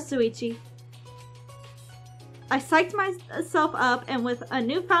just go, Shuichi. I psyched myself up and with a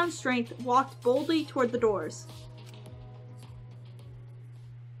newfound strength walked boldly toward the doors.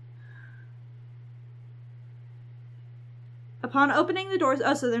 Upon opening the doors,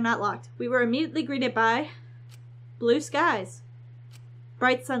 oh, so they're not locked. We were immediately greeted by blue skies,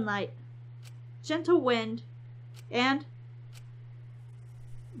 bright sunlight, gentle wind, and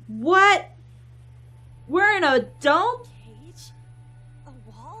what? We're in a dome? Cage? A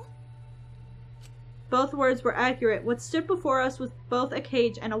wall? Both words were accurate. What stood before us was both a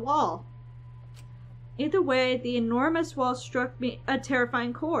cage and a wall. Either way, the enormous wall struck me a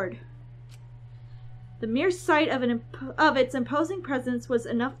terrifying chord. The mere sight of its imposing presence was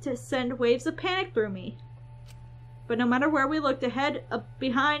enough to send waves of panic through me. but no matter where we looked, ahead,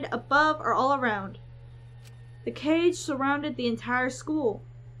 behind, above, or all around, the cage surrounded the entire school.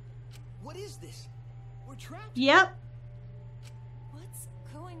 What is this? We're trapped. Yep, What's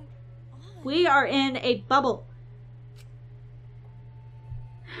going on? we are in a bubble.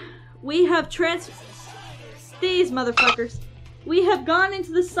 We have these motherfuckers. We have gone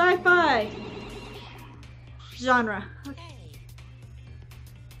into the sci-fi genre.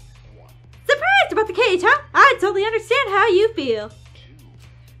 Surprised about the cage, huh? I totally understand how you feel.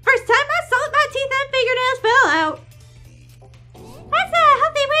 First time I saw it, my teeth and fingernails fell out. That's a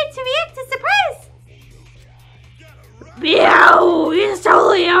healthy way to react to surprise. Meow! It's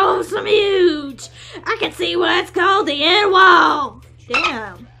totally awesome huge. I can see what's called the end wall.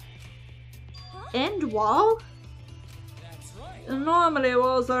 Damn. End wall? That's right. Normally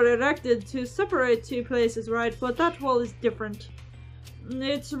walls are erected to separate two places, right? But that wall is different.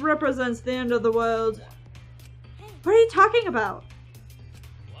 It represents the end of the world. What are you talking about?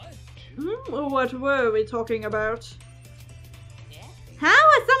 What? What were we talking about? Huh?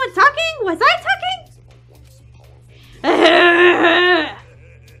 Was someone talking? Was I talking?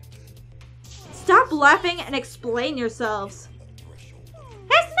 Stop laughing and explain yourselves.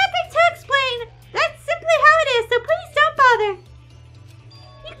 There's nothing to explain. That's simply how it is, so please don't bother.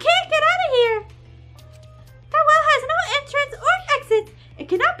 You can't get out of here. That well has no entrance or exit. It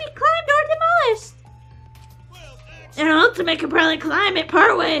cannot be climbed or demolished. An ultimate can probably climb it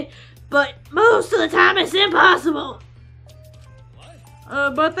partway, but most of the time it's impossible.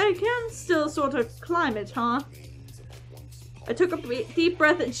 But they can still sort of climb it, huh? I took a deep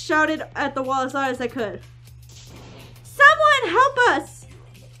breath and shouted at the wall as loud as I could. Someone help us!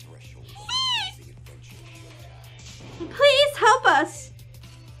 Please help us!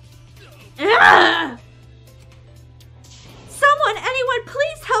 Ah! Someone, anyone,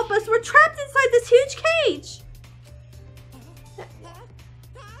 please help us! We're trapped inside this huge cage!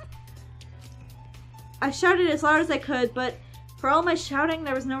 I shouted as loud as I could, but for all my shouting,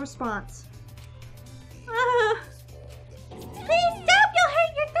 there was no response. Please stop, you'll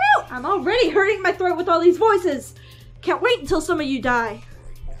hurt your throat. I'm already hurting my throat with all these voices! Can't wait until some of you die.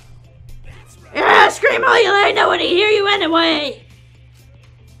 Yeah, scream all you like, no one can hear you anyway!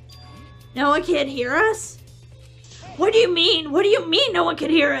 No one can hear us? What do you mean? What do you mean no one can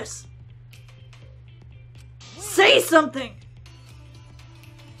hear us? Say something!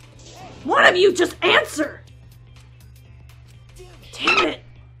 One of you just answer! Damn it!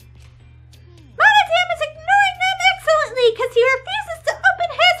 Monodam is ignoring them excellently because he refuses to open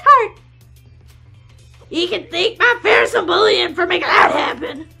his heart. You can thank my fearsome bullying for making that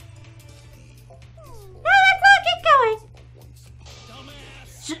happen! Now let's all get going.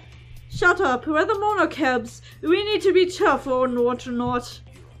 Shut up, we're the monocabs. We need to be tough or not.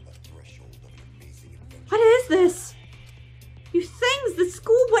 What is this? You things, the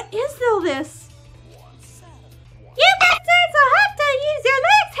school, what is all this? You bastards will have to use your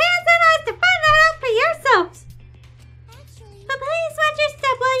legs, hands, and eyes to find that out for yourselves. But please watch your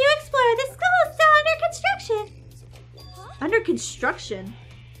step while you explore. The school is still under construction. Under construction?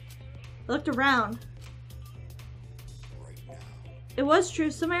 I looked around. It was true,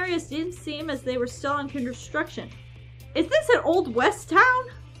 some areas didn't seem as they were still in construction. Is this an old west town?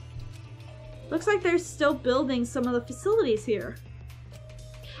 Looks like they're still building some of the facilities here.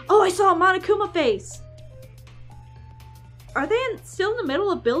 Oh, I saw a Monokuma face! Are they still in the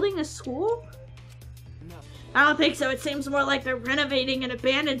middle of building a school? No. I don't think so. It seems more like they're renovating an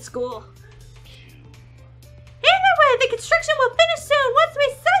abandoned school. Either way, the construction will finish soon once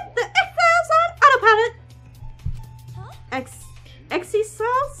we set the exiles on autopilot.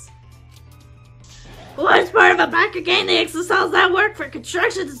 Exiles? Well, as part of a biker gang, the exiles that work for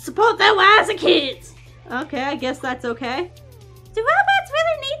construction to support their wives and kids. Okay, I guess that's okay. Do robots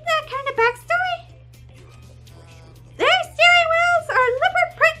really need that kind of backstory? Their steering wheels are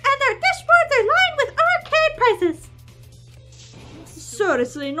leopard print and their dashboards are lined with arcade prices.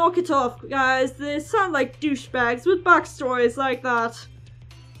 Seriously, knock it off, guys. They sound like douchebags with backstories like that.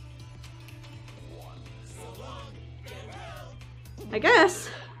 I guess.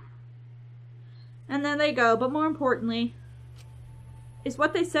 And then they go, but more importantly, is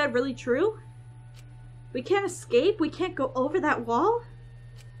what they said really true? We can't escape? We can't go over that wall?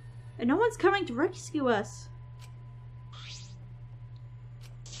 And no one's coming to rescue us.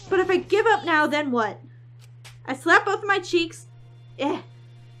 But if I give up now, then what? I slap both of my cheeks. And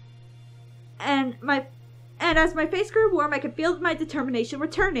as my face grew warm, I could feel my determination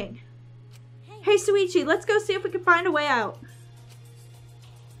returning. Hey, Shuichi, let's go see if we can find a way out.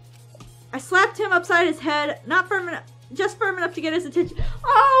 I slapped him upside his head, not firm enough, just firm enough to get his attention.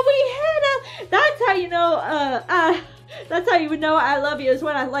 Oh, we hit him! That's how you know, that's how you would know I love you, is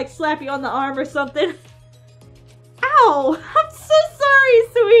when I, like, slap you on the arm or something. Ow! I'm so sorry,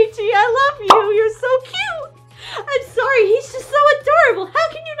 Shuichi! I love you! You're so cute! I'm sorry, he's just so adorable! How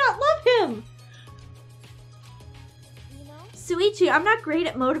can you not love him? You know? Shuichi, I'm not great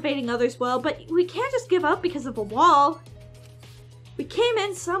at motivating others well, but we can't just give up because of a wall. We came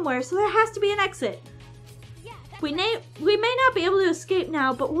in somewhere, so there has to be an exit. Yeah, that's We may not be able to escape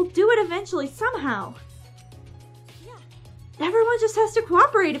now, but we'll do it eventually somehow. Yeah. Everyone just has to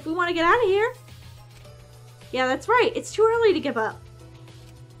cooperate if we want to get out of here. Yeah, that's right. It's too early to give up.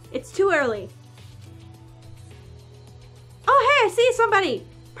 It's too early. Oh, hey, I see somebody.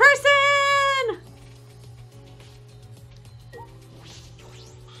 Person!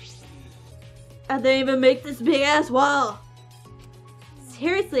 I didn't even make this big ass wall.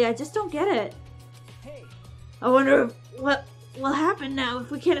 Seriously, I just don't get it. Hey, I wonder what will happen now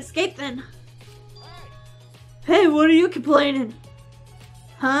if we can't escape then. Hey, what are you complaining?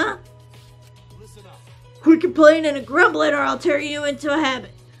 Huh? Listen up. Quit complaining and grumbling or I'll turn you into a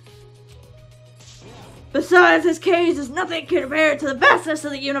habit. Besides, this cage is nothing compared to the vastness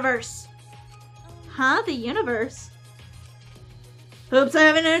of the universe. Huh? The universe? Oops, I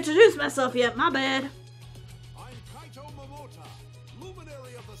haven't introduced myself yet. My bad. I'm Kaito Momota,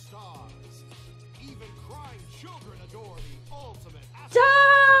 luminary of the stars. Even crying children adore the ultimate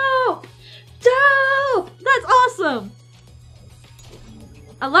Dope! Dope! That's awesome!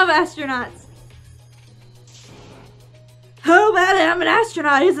 I love astronauts. How about it? I'm an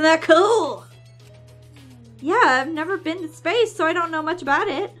astronaut. Isn't that cool? Yeah, I've never been to space, so I don't know much about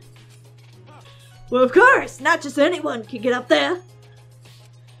it. Well, of course, not just anyone can get up there.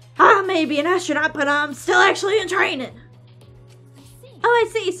 I may be an astronaut, but I'm still actually in training. Oh, I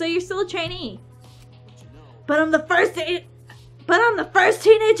see. So you're still a trainee. But I'm the first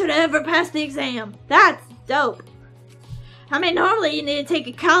teenager to ever pass the exam. That's dope. I mean, normally you need to take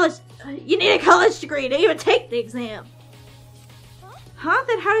a college degree to even take the exam. Huh?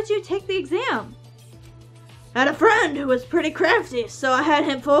 Then how did you take the exam? I had a friend who was pretty crafty, so I had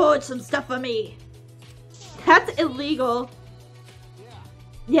him forge some stuff for me. That's illegal.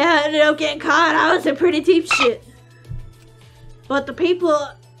 Yeah, I ended up getting caught. I was in pretty deep shit. But the people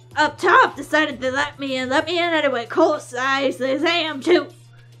up top decided to let me in anyway. Of course, I aced the exam too.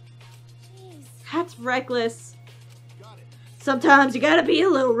 Jeez. That's reckless. Sometimes you gotta be a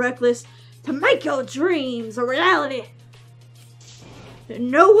little reckless to make your dreams a reality. There's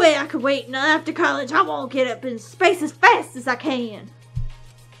no way I could wait until after college. I won't get up in space as fast as I can.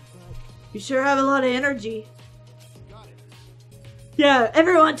 You sure have a lot of energy. Yeah,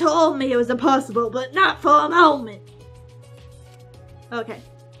 everyone told me it was impossible, but not for a moment. Okay.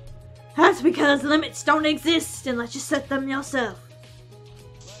 That's because limits don't exist unless you set them yourself.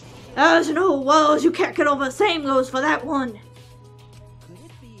 There's no walls you can't get over. Same goes for that one. could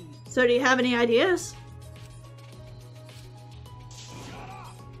it be? So do you have any ideas?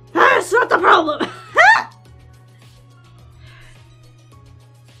 That's not the problem!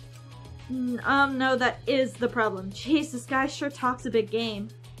 No, that is the problem. Jeez, this guy sure talks a big game.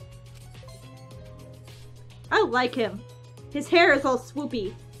 I like him. His hair is all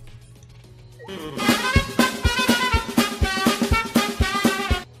swoopy.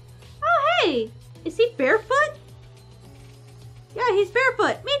 Oh, hey! Is he barefoot? Yeah, he's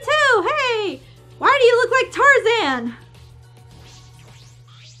barefoot. Me too! Hey! Why do you look like Tarzan?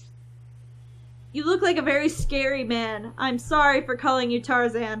 You look like a very scary man. I'm sorry for calling you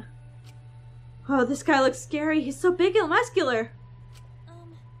Tarzan. Oh, this guy looks scary. He's so big and muscular.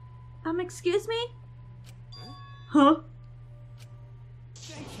 Excuse me? Huh?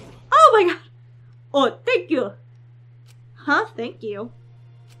 Thank you. Oh my god! Oh, thank you. Huh? Thank you.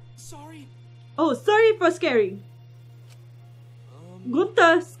 Sorry. Oh, sorry for scaring.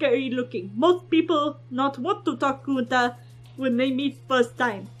 Gunta, scary looking. Most people not want to talk Gunta when they meet first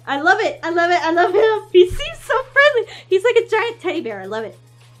time. I love it. I love it. I love him. He seems so friendly. He's like a giant teddy bear. I love it.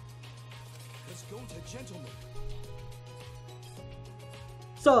 Let's go to gentlemen.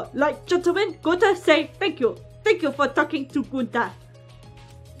 So, like gentlemen, Gunta say thank you. Thank you for talking to Gunta.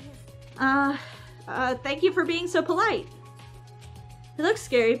 Thank you for being so polite. He looks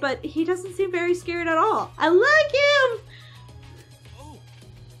scary, but he doesn't seem very scared at all. I like him! Oh,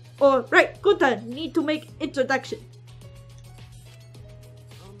 Oh, right, Gunta, need to make introduction.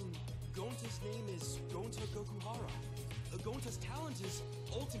 Gonta's name is Gonta Gokuhara. Gonta's talent is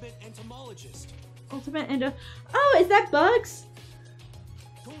ultimate entomologist. Ultimate and oh, is that Bugs?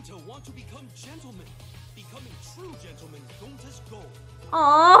 Gonta want to become gentleman. Becoming true gentleman, Gonta's goal.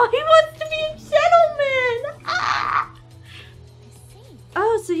 Aw, he wants to be a gentleman! Ah! I see.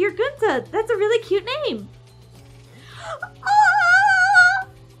 Oh, so you're Gunta. That's a really cute name. Ah!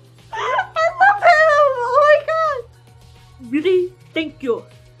 I love him! Oh my god! Really? Thank you.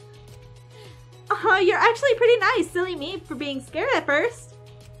 You're actually pretty nice, silly me, for being scared at first.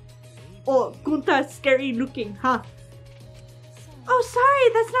 Oh, Gunta's scary looking, huh? Oh,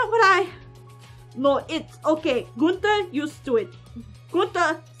 sorry, that's not what I... No, it's okay. Gunta used to it.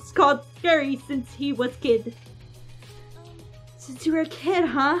 Gunta's called scary since he was kid. Since you were a kid,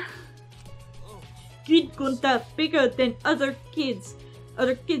 huh? Kid Gunta bigger than other kids.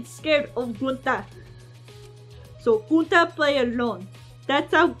 Other kids scared of Gunta. So Gunta play alone.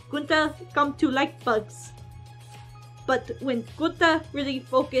 That's how Gunta come to like bugs. But when Gunta really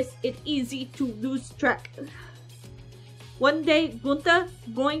focus, it's easy to lose track. One day, Gunta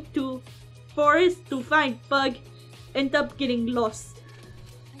going to forest to find bug, end up getting lost.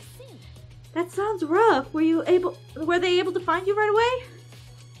 I see. That sounds rough. Were they able to find you right away?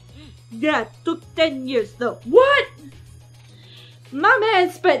 Yeah, took 10 years though. What? My man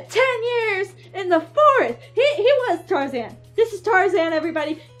spent 10 years in the forest. He was Tarzan. This is Tarzan,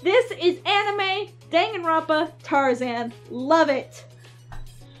 everybody. This is anime Danganronpa Tarzan. Love it.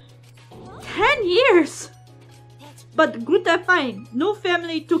 10 years. But Gunta fine. No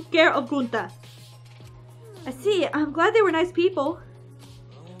family took care of Gunta. I see. I'm glad they were nice people.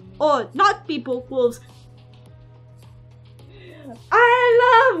 Oh, not people, wolves.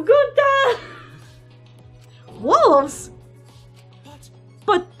 I love Gunta! Wolves?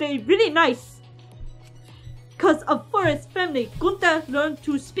 But they really nice. Cause of forest family, Gunta learned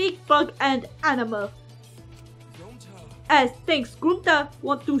to speak bug and animal. As thanks, Gunta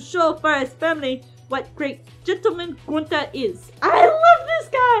want to show forest family what great gentleman Gunta is. I love this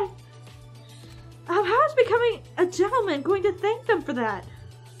guy! How is becoming a gentleman going to thank them for that?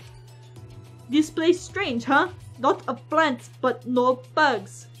 This place strange, huh? Lot of plants, but no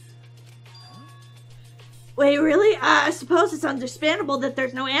bugs. Wait, really? I suppose it's understandable that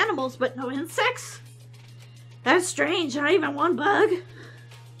there's no animals, but no insects? That's strange, not even one bug.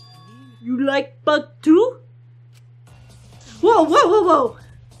 You like bug too? Whoa, whoa, whoa, whoa!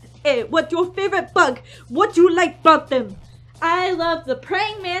 Hey, what's your favorite bug? What do you like about them? I love the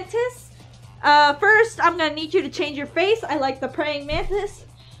praying mantis. First, I'm gonna need you to change your face. I like the praying mantis.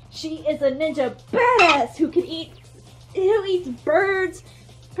 She is a ninja badass who eats birds.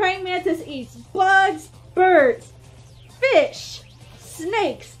 Praying mantis eats bugs, birds, fish,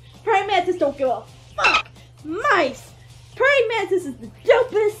 snakes. Praying mantis don't give a fuck. Mice. Praying mantis is the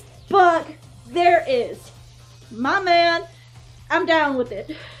dopest bug there is. My man, I'm down with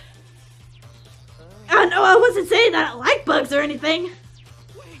it. Oh no, I wasn't saying that I like bugs or anything.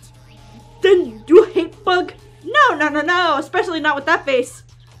 Then you hate bug? No, especially not with that face.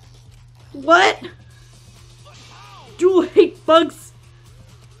 What? Do you hate bugs?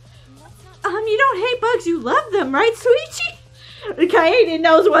 You don't hate bugs, you love them, right, Shuichi? Kaede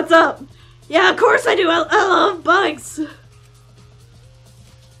knows what's up. Yeah, of course I do. I love bugs.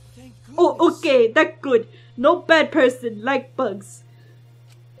 Oh, okay, that's good. No bad person like bugs.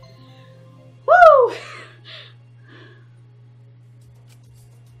 Woo!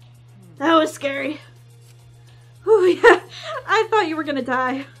 That was scary. Oh yeah, I thought you were gonna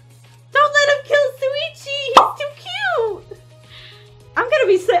die. Don't let him kill Shuichi! He's too cute!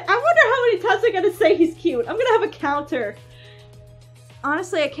 I wonder how many times I'm gonna say he's cute. I'm gonna have a counter.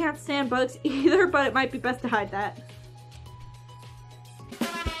 Honestly, I can't stand bugs either, but it might be best to hide that.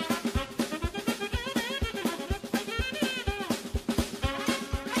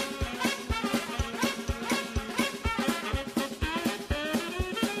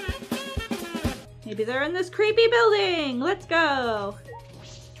 Maybe they're in this creepy building. Let's go.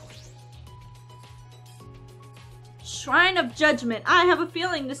 Shrine of Judgment. I have a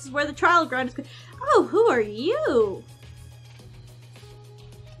feeling this is where the trial ground is. Oh, who are you?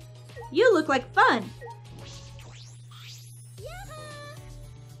 You look like fun.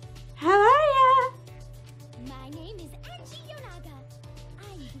 How are ya? My name is Angie Yonaga.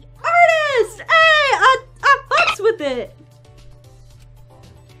 I'm the Artist! Hey, I fucks with it.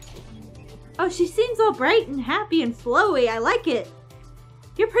 Oh, she seems all bright and happy and flowy. I like it.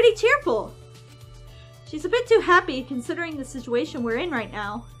 You're pretty cheerful. She's a bit too happy considering the situation we're in right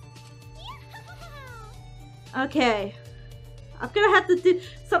now. Okay. I'm gonna have to do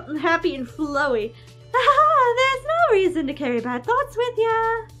something happy and flowy. There's no reason to carry bad thoughts with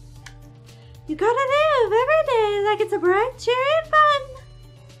ya. You gotta live every day like it's a bright, cheery, and fun.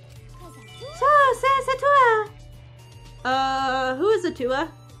 So, says Atua. Who is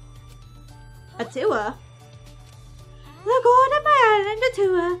Atua? Atua? The god of my island,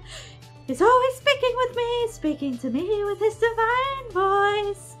 Atua, is always speaking with me, speaking to me with his divine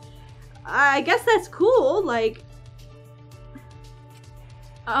voice. I guess that's cool, like...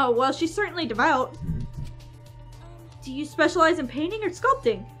 Oh, well, she's certainly devout. Do you specialize in painting or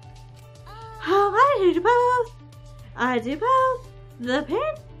sculpting? Oh, I do both. I do both.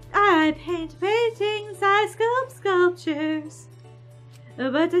 I paint paintings, I sculpt sculptures.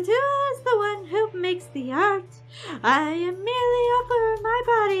 But the two is the one who makes the art. I am merely offering my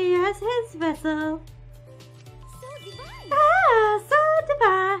body as his vessel. So divine. Ah, so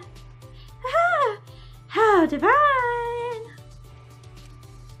divine. Ah, how divine.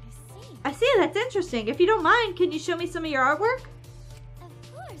 I see, that's interesting. If you don't mind, can you show me some of your artwork?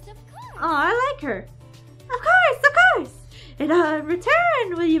 Of course, of course. Oh, I like her. Of course, of course. And in return,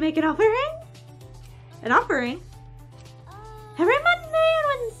 will you make an offering? An offering? Every Monday and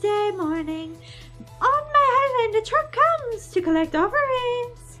Wednesday morning, on my island, a truck comes to collect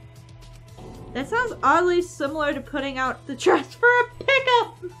offerings. That sounds oddly similar to putting out the trash for a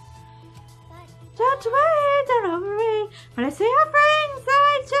pickup. Don't worry, don't worry. When I say offerings,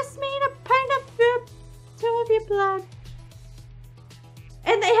 I just mean a pint of your blood.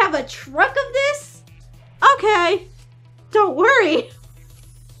 And they have a truck of this? Okay. Don't worry.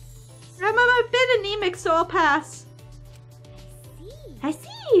 I'm a bit anemic, so I'll pass. I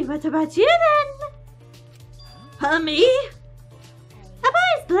see. What about you then? Me? A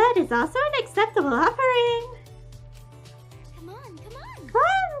boy's blood is also an acceptable offering. Come on, come on. Come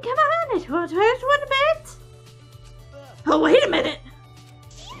on, come on. It won't hurt one bit. Oh, wait a minute.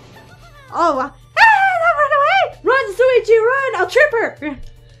 Oh, run away. Run, Shuichi, run. I'll trip her.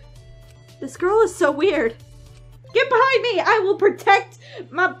 This girl is so weird. Get behind me. I will protect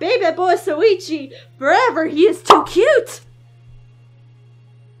my baby boy Shuichi forever. He is too cute.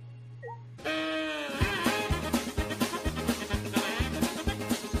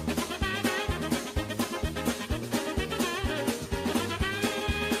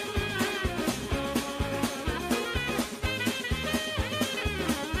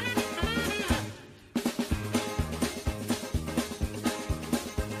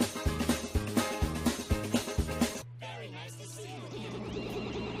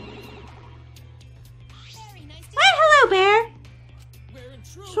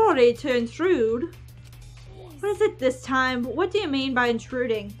 Sorry to intrude. What is it this time? What do you mean by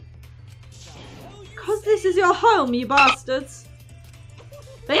intruding? Cause this is your home, you bastards.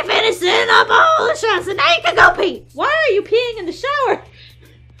 They finished setting up all the shots and now you can go pee. Why are you peeing in the shower?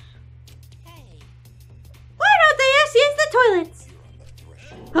 Why don't they just use the toilets?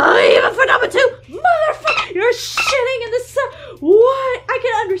 Oh, even for number 2, motherfucker, you're shitting in the sun. What? I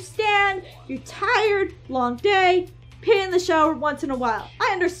can understand. You're tired, long day. Pee in the shower once in a while.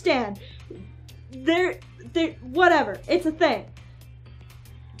 I understand. Whatever. It's a thing.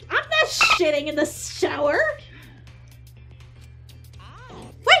 I'm not shitting in the shower.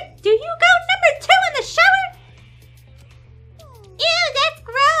 Wait, do you go number 2 in the shower? Ew, that's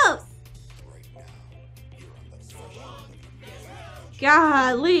gross.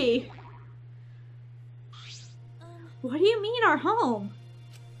 Golly. What do you mean our home?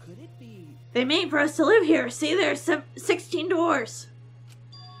 Could it be? They made for us to live here. See, there's 16 doors.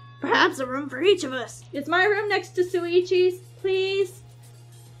 Perhaps a room for each of us. Is my room next to Shuichi's, please?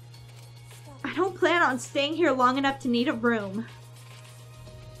 I don't plan on staying here long enough to need a room.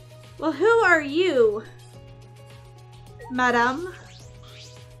 Well, who are you, madam?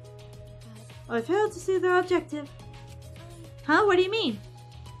 I failed to see their objective. Huh? What do you mean?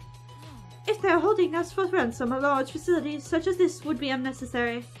 If they're holding us for ransom, a large facility such as this would be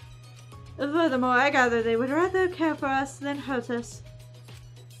unnecessary. Furthermore, I gather they would rather care for us than hurt us.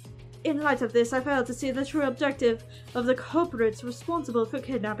 In light of this, I fail to see the true objective of the culprits responsible for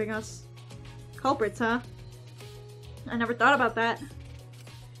kidnapping us. Culprits, huh? I never thought about that.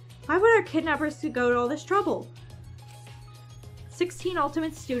 Why would our kidnappers go to all this trouble? 16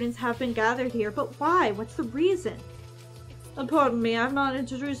 ultimate students have been gathered here, but why? What's the reason? Pardon me, I've not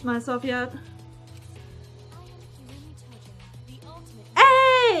introduced myself yet.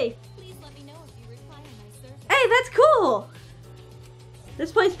 Hey! Hey, that's cool!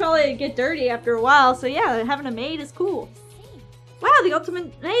 This place probably get dirty after a while, so yeah, having a maid is cool. Wow, the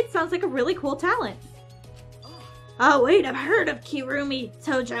ultimate maid sounds like a really cool talent. Oh wait, I've heard of Kirumi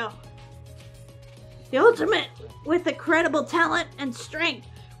Tojo. The ultimate with incredible talent and strength,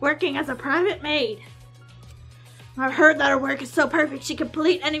 working as a private maid. I've heard that her work is so perfect she can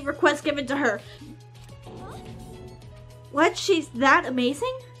complete any request given to her. What? She's that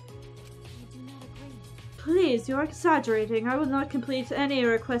amazing? Please, you're exaggerating. I will not complete any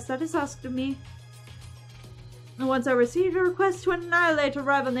request that is asked of me. Once I received a request to annihilate a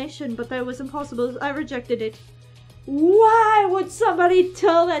rival nation, but that was impossible. I rejected it. Why would somebody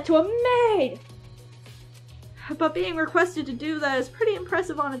tell that to a maid! But being requested to do that is pretty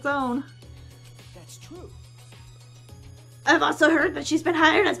impressive on its own. That's true. I've also heard that she's been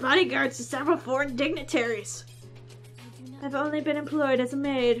hired as bodyguards to several foreign dignitaries. I've only been employed as a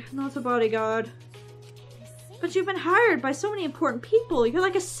maid, not a bodyguard. But you've been hired by so many important people. You're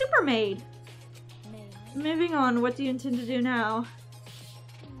like a super maid. Moving on, what do you intend to do now?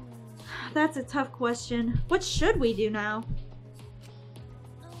 That's a tough question. What should we do now?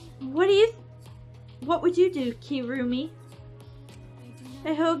 What would you do, Kirumi?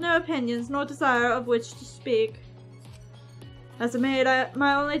 I hold no opinions, nor desire of which to speak. As a maid,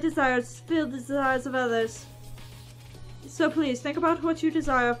 my only desire is to fulfill the desires of others. So please, think about what you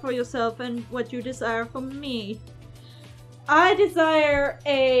desire for yourself and what you desire for me. I desire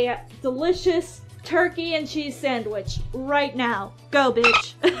a delicious turkey and cheese sandwich right now. Go,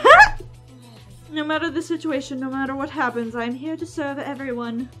 bitch. No matter the situation, no matter what happens, I am here to serve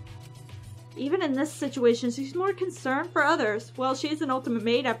everyone. Even in this situation, she's more concerned for others. Well, she's an ultimate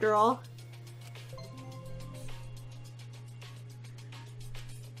maid after all.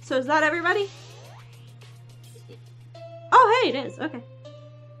 So is that everybody? Oh, hey, it is. Okay.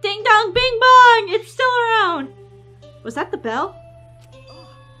 Ding dong, bing bong! It's still around! Was that the bell?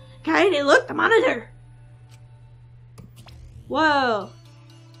 Kaede, look, the monitor! Whoa.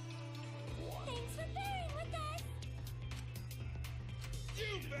 Thanks for bearing with us.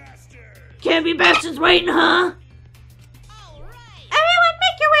 You bastard! Can't be bastards waiting, huh? Everyone,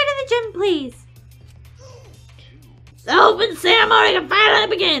 make your way to the gym, please. The open ceremony can finally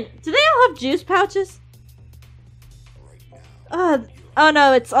begin! Do they all have juice pouches? Oh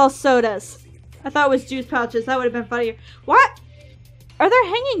no, it's all sodas. I thought it was juice pouches. That would have been funnier. What? Are there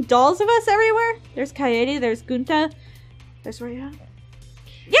hanging dolls of us everywhere? There's Kaede, there's Gunta, there's Rhea.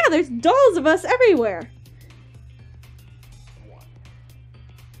 Yeah, there's dolls of us everywhere.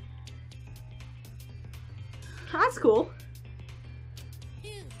 That's cool.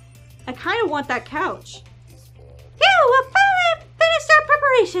 I kind of want that couch. Phew, we've finally finished our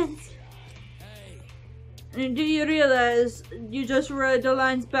preparations. And do you realize you just read the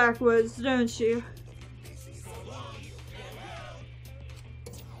lines backwards, don't you?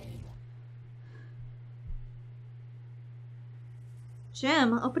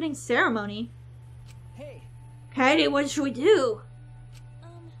 Gym, opening ceremony. Hey, Kaede, what should we do?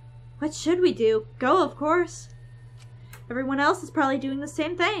 What should we do? Go, of course. Everyone else is probably doing the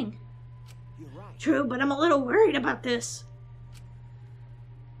same thing. you're right. True, but I'm a little worried about this.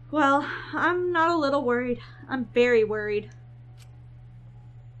 Well, I'm not a little worried. I'm very worried.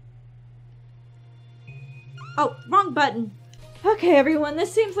 Oh, wrong button. Okay, everyone,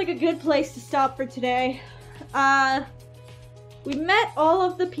 this seems like a good place to stop for today. We met all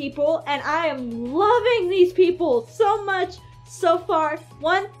of the people, and I am loving these people so much so far.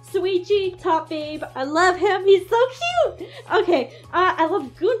 One, Shuichi, top babe. I love him. He's so cute. Okay, I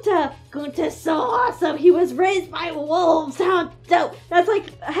love Gunta. Gunta's so awesome. He was raised by wolves. How dope. That's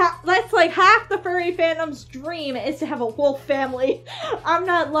like half the furry fandom's dream is to have a wolf family. I'm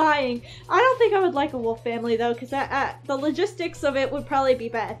not lying. I don't think I would like a wolf family though, because the logistics of it would probably be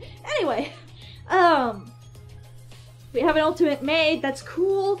bad. Anyway, we have an ultimate maid. That's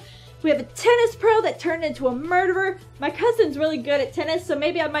cool. We have a tennis pro that turned into a murderer. My cousin's really good at tennis, so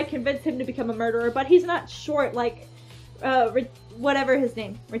maybe I might convince him to become a murderer, but he's not short like, whatever his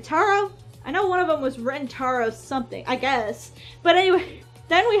name. Ritaro? I know one of them was Rentaro something, I guess. But anyway,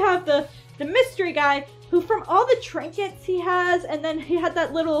 then we have the mystery guy, who from all the trinkets he has, and then he had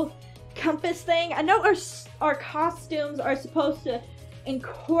that little compass thing. I know our costumes are supposed to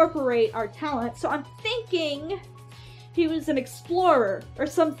incorporate our talent, so I'm thinking he was an explorer or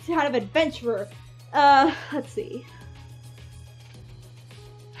some kind of adventurer. Let's see.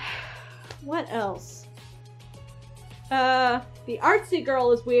 What else? The artsy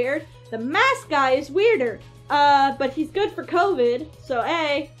girl is weird. The mask guy is weirder. But he's good for COVID, so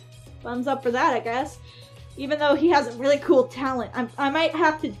hey, thumbs up for that, I guess. Even though he has a really cool talent. I might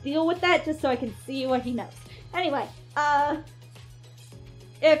have to deal with that just so I can see what he knows. Anyway,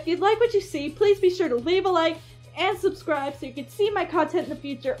 if you'd like what you see, please be sure to leave a like and subscribe so you can see my content in the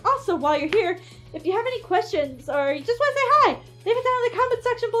future. Also, while you're here, if you have any questions or you just want to say hi, leave it down in the comment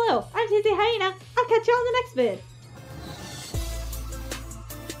section below. I'm Hyena. I'll catch you on the next vid.